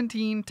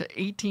 17 to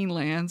 18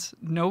 lands,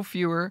 no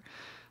fewer.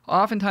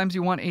 Oftentimes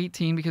you want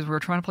 18 because we're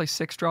trying to play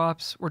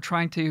 6-drops. We're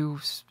trying to,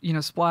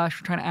 splash.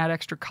 We're trying to add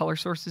extra color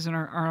sources in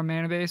our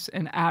mana base,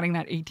 and adding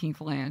that 18th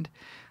land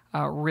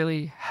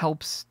really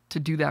helps to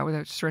do that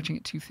without stretching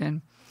it too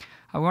thin.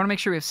 We want to make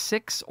sure we have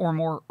 6 or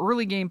more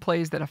early game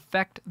plays that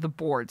affect the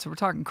board. So we're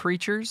talking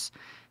creatures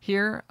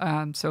here.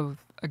 So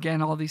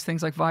again, all these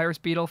things like Virus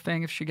Beetle,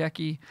 Fang of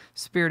Shigeki,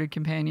 Spirited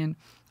Companion,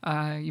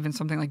 even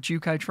something like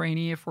Jukai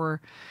Trainee if we're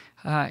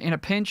in a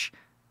pinch.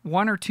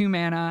 1 or 2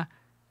 mana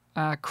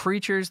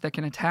creatures that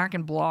can attack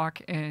and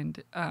block,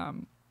 and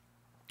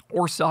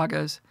or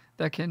sagas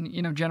that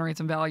can generate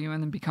some value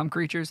and then become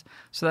creatures,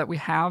 so that we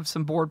have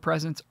some board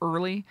presence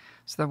early,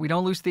 so that we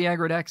don't lose the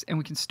aggro decks and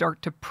we can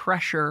start to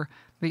pressure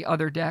the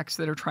other decks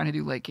that are trying to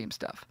do late game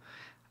stuff.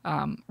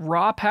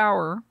 Raw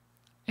power,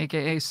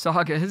 aka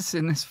sagas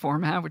in this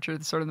format, which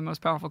are sort of the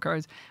most powerful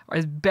cards,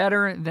 is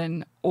better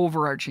than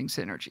overarching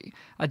synergy.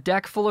 A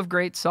deck full of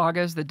great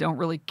sagas that don't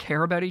really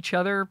care about each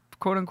other,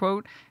 quote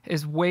unquote,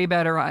 is way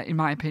better, in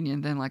my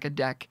opinion, than like a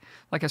deck,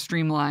 like a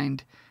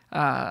streamlined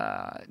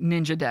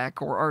ninja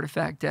deck or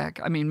artifact deck.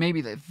 I mean,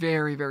 maybe the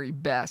very, very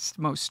best,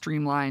 most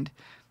streamlined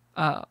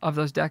of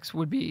those decks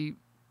would be,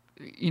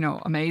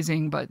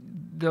 amazing, but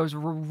those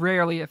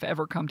rarely, if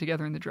ever, come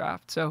together in the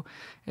draft. So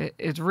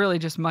it's really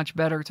just much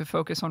better to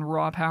focus on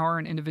raw power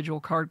and individual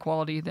card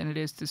quality than it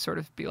is to sort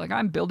of be like,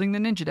 I'm building the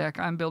ninja deck,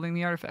 I'm building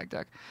the artifact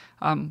deck.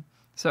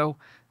 So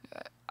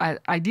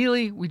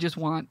ideally, we just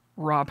want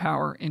raw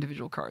power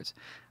individual cards.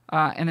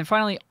 And then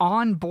finally,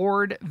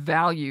 on-board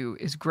value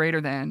is greater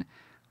than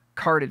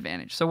card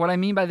advantage. So what I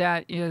mean by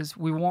that is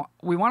we want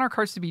our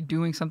cards to be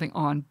doing something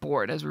on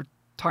board, as we're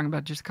talking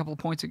about just a couple of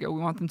points ago. We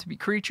want them to be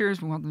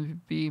creatures. We want them to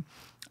be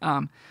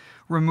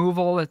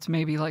removal that's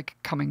maybe like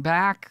coming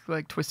back,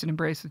 like Twisted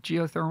Embrace with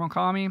Geothermal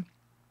Kami.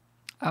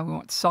 We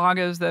want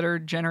sagas that are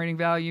generating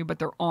value, but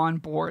they're on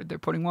board. They're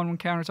putting 1/1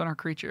 counters on our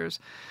creatures.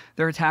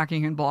 They're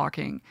attacking and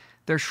blocking.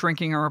 They're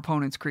shrinking our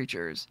opponent's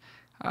creatures.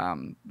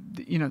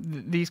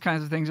 These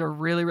kinds of things are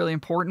really, really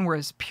important,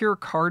 whereas pure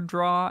card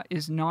draw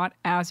is not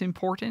as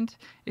important.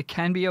 It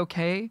can be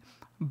okay,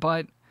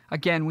 but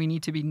again, we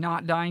need to be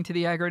not dying to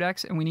the aggro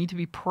decks, and we need to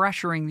be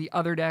pressuring the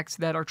other decks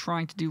that are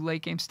trying to do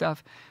late game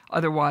stuff.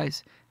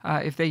 Otherwise,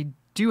 if they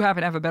do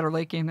happen to have a better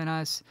late game than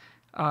us,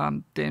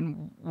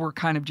 then we're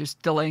kind of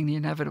just delaying the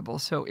inevitable.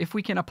 So if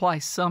we can apply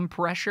some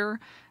pressure,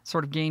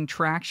 sort of gain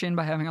traction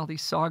by having all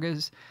these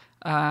sagas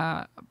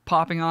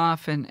popping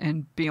off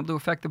and being able to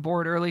affect the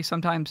board early,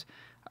 sometimes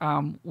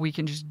we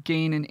can just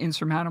gain an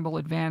insurmountable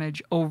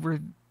advantage over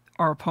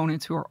our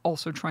opponents who are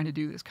also trying to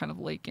do this kind of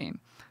late game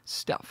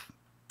stuff.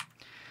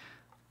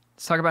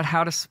 Let's talk about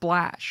how to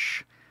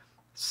splash.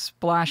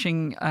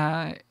 Splashing,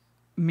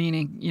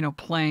 meaning,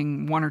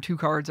 playing 1 or 2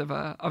 cards of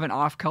an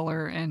off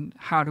color, and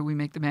how do we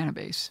make the mana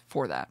base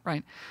for that,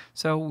 right?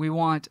 So we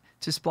want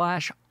to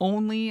splash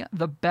only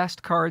the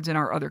best cards in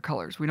our other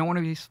colors. We don't want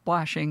to be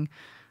splashing,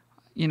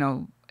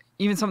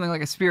 even something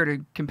like a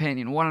Spirited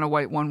Companion, 1 and a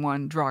white,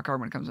 1/1, draw a card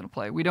when it comes into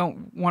play. We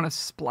don't want to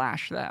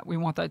splash that. We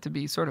want that to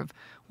be sort of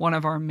one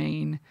of our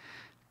main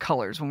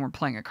colors when we're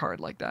playing a card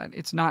like that.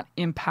 It's not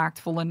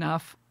impactful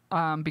enough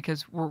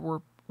because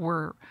we're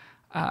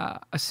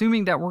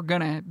assuming that we're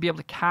going to be able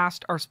to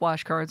cast our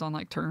splash cards on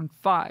like turn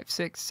 5,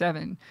 6,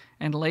 7,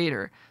 and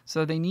later.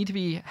 So they need to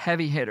be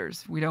heavy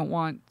hitters. We don't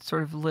want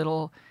sort of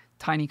little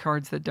tiny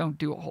cards that don't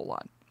do a whole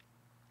lot.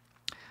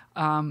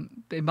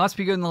 They must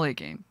be good in the late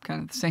game.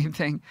 Kind of the same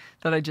thing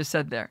that I just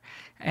said there.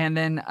 And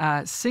then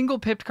single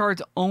pipped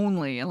cards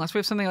only, unless we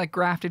have something like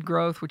Grafted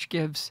Growth, which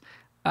gives,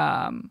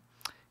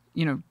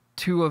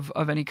 2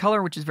 of any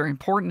color, which is very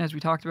important, as we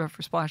talked about,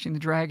 for splashing the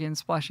dragon,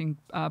 splashing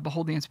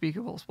Behold the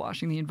Unspeakable,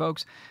 splashing the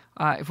Invokes.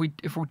 If we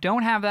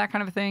don't have that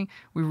kind of a thing,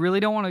 we really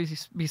don't want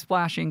to be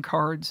splashing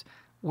cards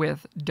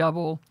with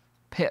double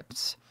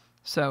pips.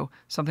 So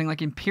something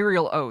like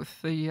Imperial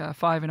Oath, the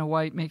 5 and a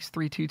white, makes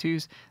 3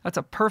 2/2s. That's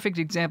a perfect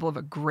example of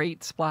a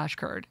great splash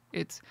card.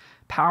 It's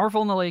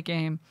powerful in the late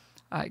game.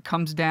 It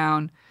comes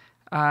down.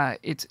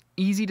 It's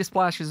easy to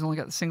splash because it's only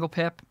got the single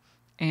pip.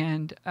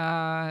 And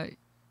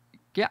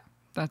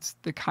that's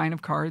the kind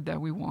of card that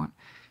we want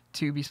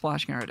to be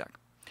splashing in our deck.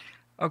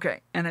 Okay,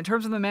 and in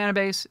terms of the mana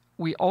base,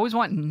 we always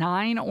want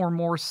 9 or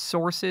more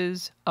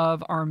sources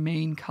of our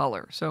main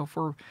color. So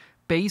for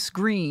base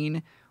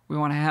green, we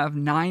want to have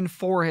 9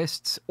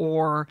 forests,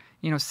 or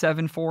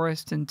 7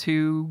 forests and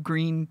 2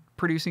 green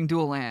producing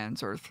dual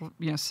lands, or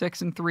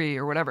 6 and 3,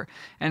 or whatever.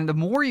 And the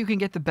more you can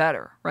get, the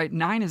better, right?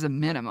 9 is a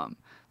minimum.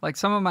 Like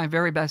some of my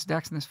very best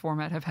decks in this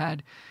format have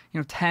had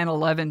 10,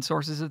 11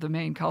 sources of the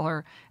main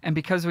color, and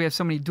because we have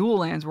so many dual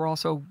lands, we're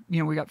also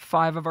we got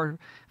 5 or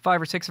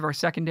 6 of our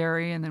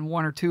secondary, and then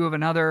 1 or 2 of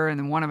another, and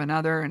then 1 of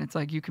another, and it's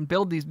like you can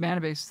build these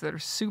mana bases that are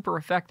super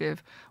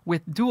effective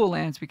with dual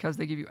lands because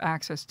they give you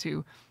access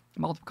to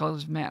multiple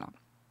colors of mana.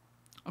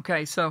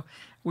 Okay, so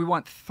we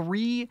want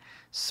 3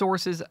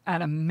 sources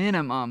at a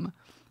minimum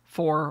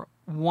for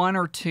 1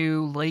 or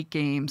 2 late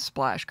game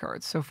splash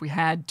cards. So if we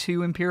had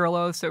 2 Imperial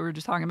Oaths that we were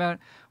just talking about,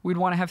 we'd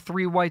want to have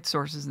 3 white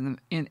sources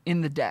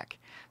in the deck.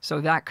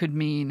 So that could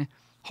mean,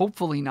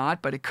 hopefully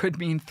not, but it could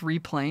mean 3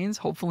 plains,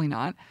 hopefully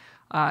not.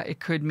 It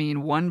could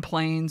mean 1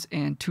 plains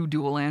and 2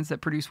 dual lands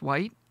that produce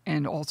white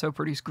and also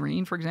produce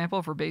green, for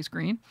example, for base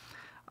green.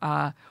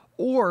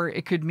 Or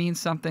it could mean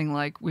something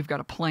like we've got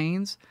a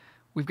plains,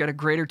 we've got a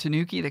Greater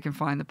Tanuki that can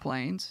find the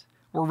plains.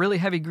 We're really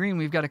heavy green,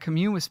 we've got a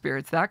Commune with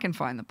Spirits that can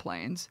find the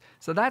plains.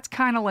 So that's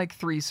kind of like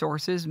 3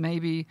 sources.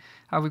 Maybe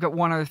we've got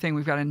one other thing,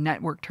 we've got a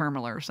Network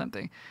Terminaler or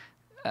something,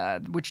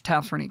 which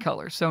taps for any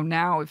color. So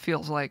now it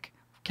feels like,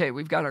 okay,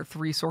 we've got our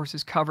 3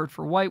 sources covered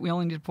for white. We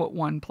only need to put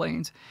 1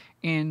 plains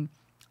in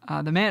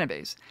the mana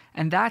base.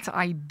 And that's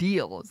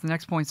ideal. As the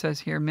next point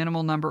says here,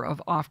 minimal number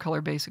of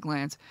off-color basic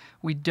lands.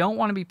 We don't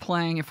want to be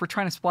playing, if we're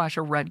trying to splash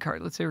a red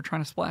card, let's say we're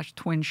trying to splash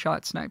Twin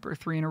Shot Sniper,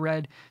 3 in a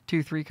red,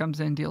 2/3 comes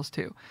in, deals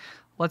 2.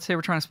 Let's say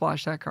we're trying to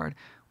splash that card.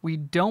 We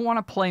don't want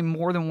to play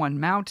more than 1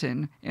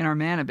 mountain in our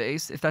mana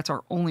base if that's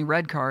our only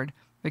red card,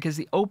 because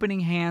the opening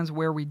hands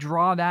where we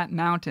draw that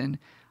mountain,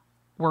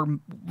 we're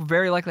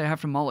very likely to have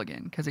to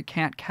mulligan because it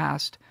can't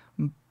cast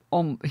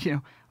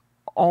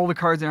all the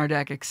cards in our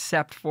deck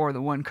except for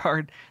the one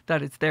card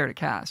that it's there to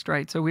cast,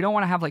 right? So we don't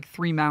want to have like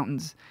 3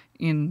 mountains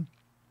in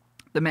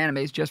the mana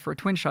base just for a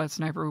twin shot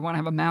sniper. We want to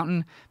have a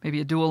mountain,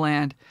 maybe a dual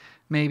land,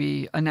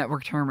 maybe a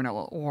network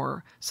terminal,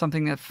 or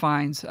something that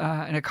finds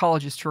an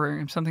ecologist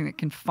terrarium, something that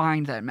can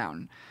find that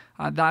mountain.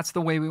 That's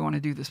the way we want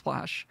to do the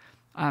splash,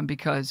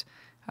 because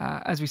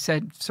as we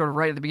said sort of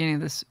right at the beginning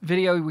of this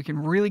video, we can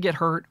really get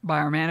hurt by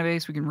our mana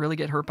base. We can really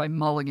get hurt by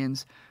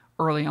mulligans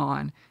early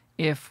on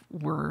if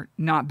we're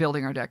not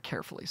building our deck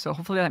carefully. So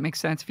hopefully that makes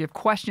sense. If you have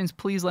questions,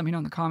 please let me know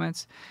in the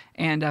comments.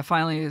 And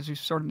finally, as we've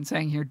sort of been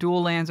saying here,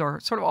 dual lands are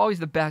sort of always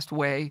the best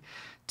way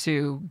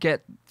to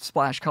get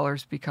splash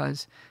colors,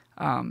 because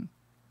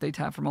they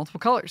tap for multiple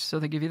colors. So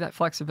they give you that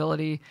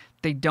flexibility.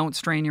 They don't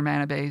strain your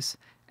mana base.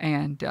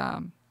 And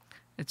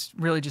it's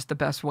really just the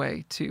best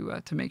way to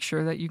make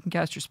sure that you can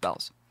cast your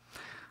spells.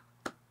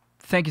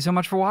 Thank you so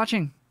much for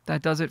watching.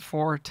 That does it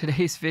for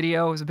today's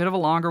video. It was a bit of a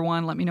longer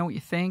one. Let me know what you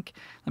think.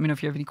 Let me know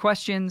if you have any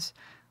questions.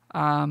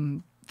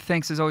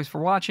 Thanks as always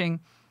for watching.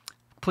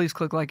 Please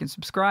click like and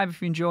subscribe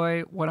if you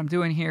enjoy what I'm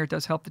doing here. It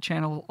does help the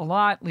channel a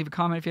lot. Leave a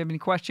comment if you have any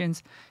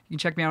questions. You can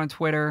check me out on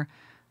Twitter.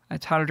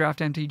 It's How to Draft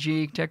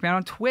MTG. Check me out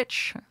on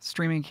Twitch,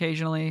 streaming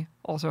occasionally.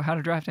 Also, How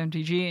to Draft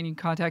MTG, and you can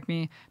contact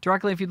me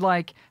directly if you'd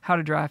like.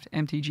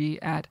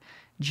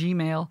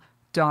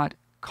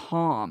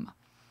 howtodraftmtg@gmail.com.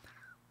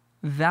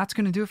 That's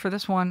going to do it for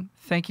this one.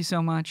 Thank you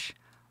so much.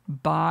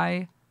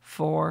 Bye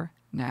for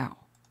now.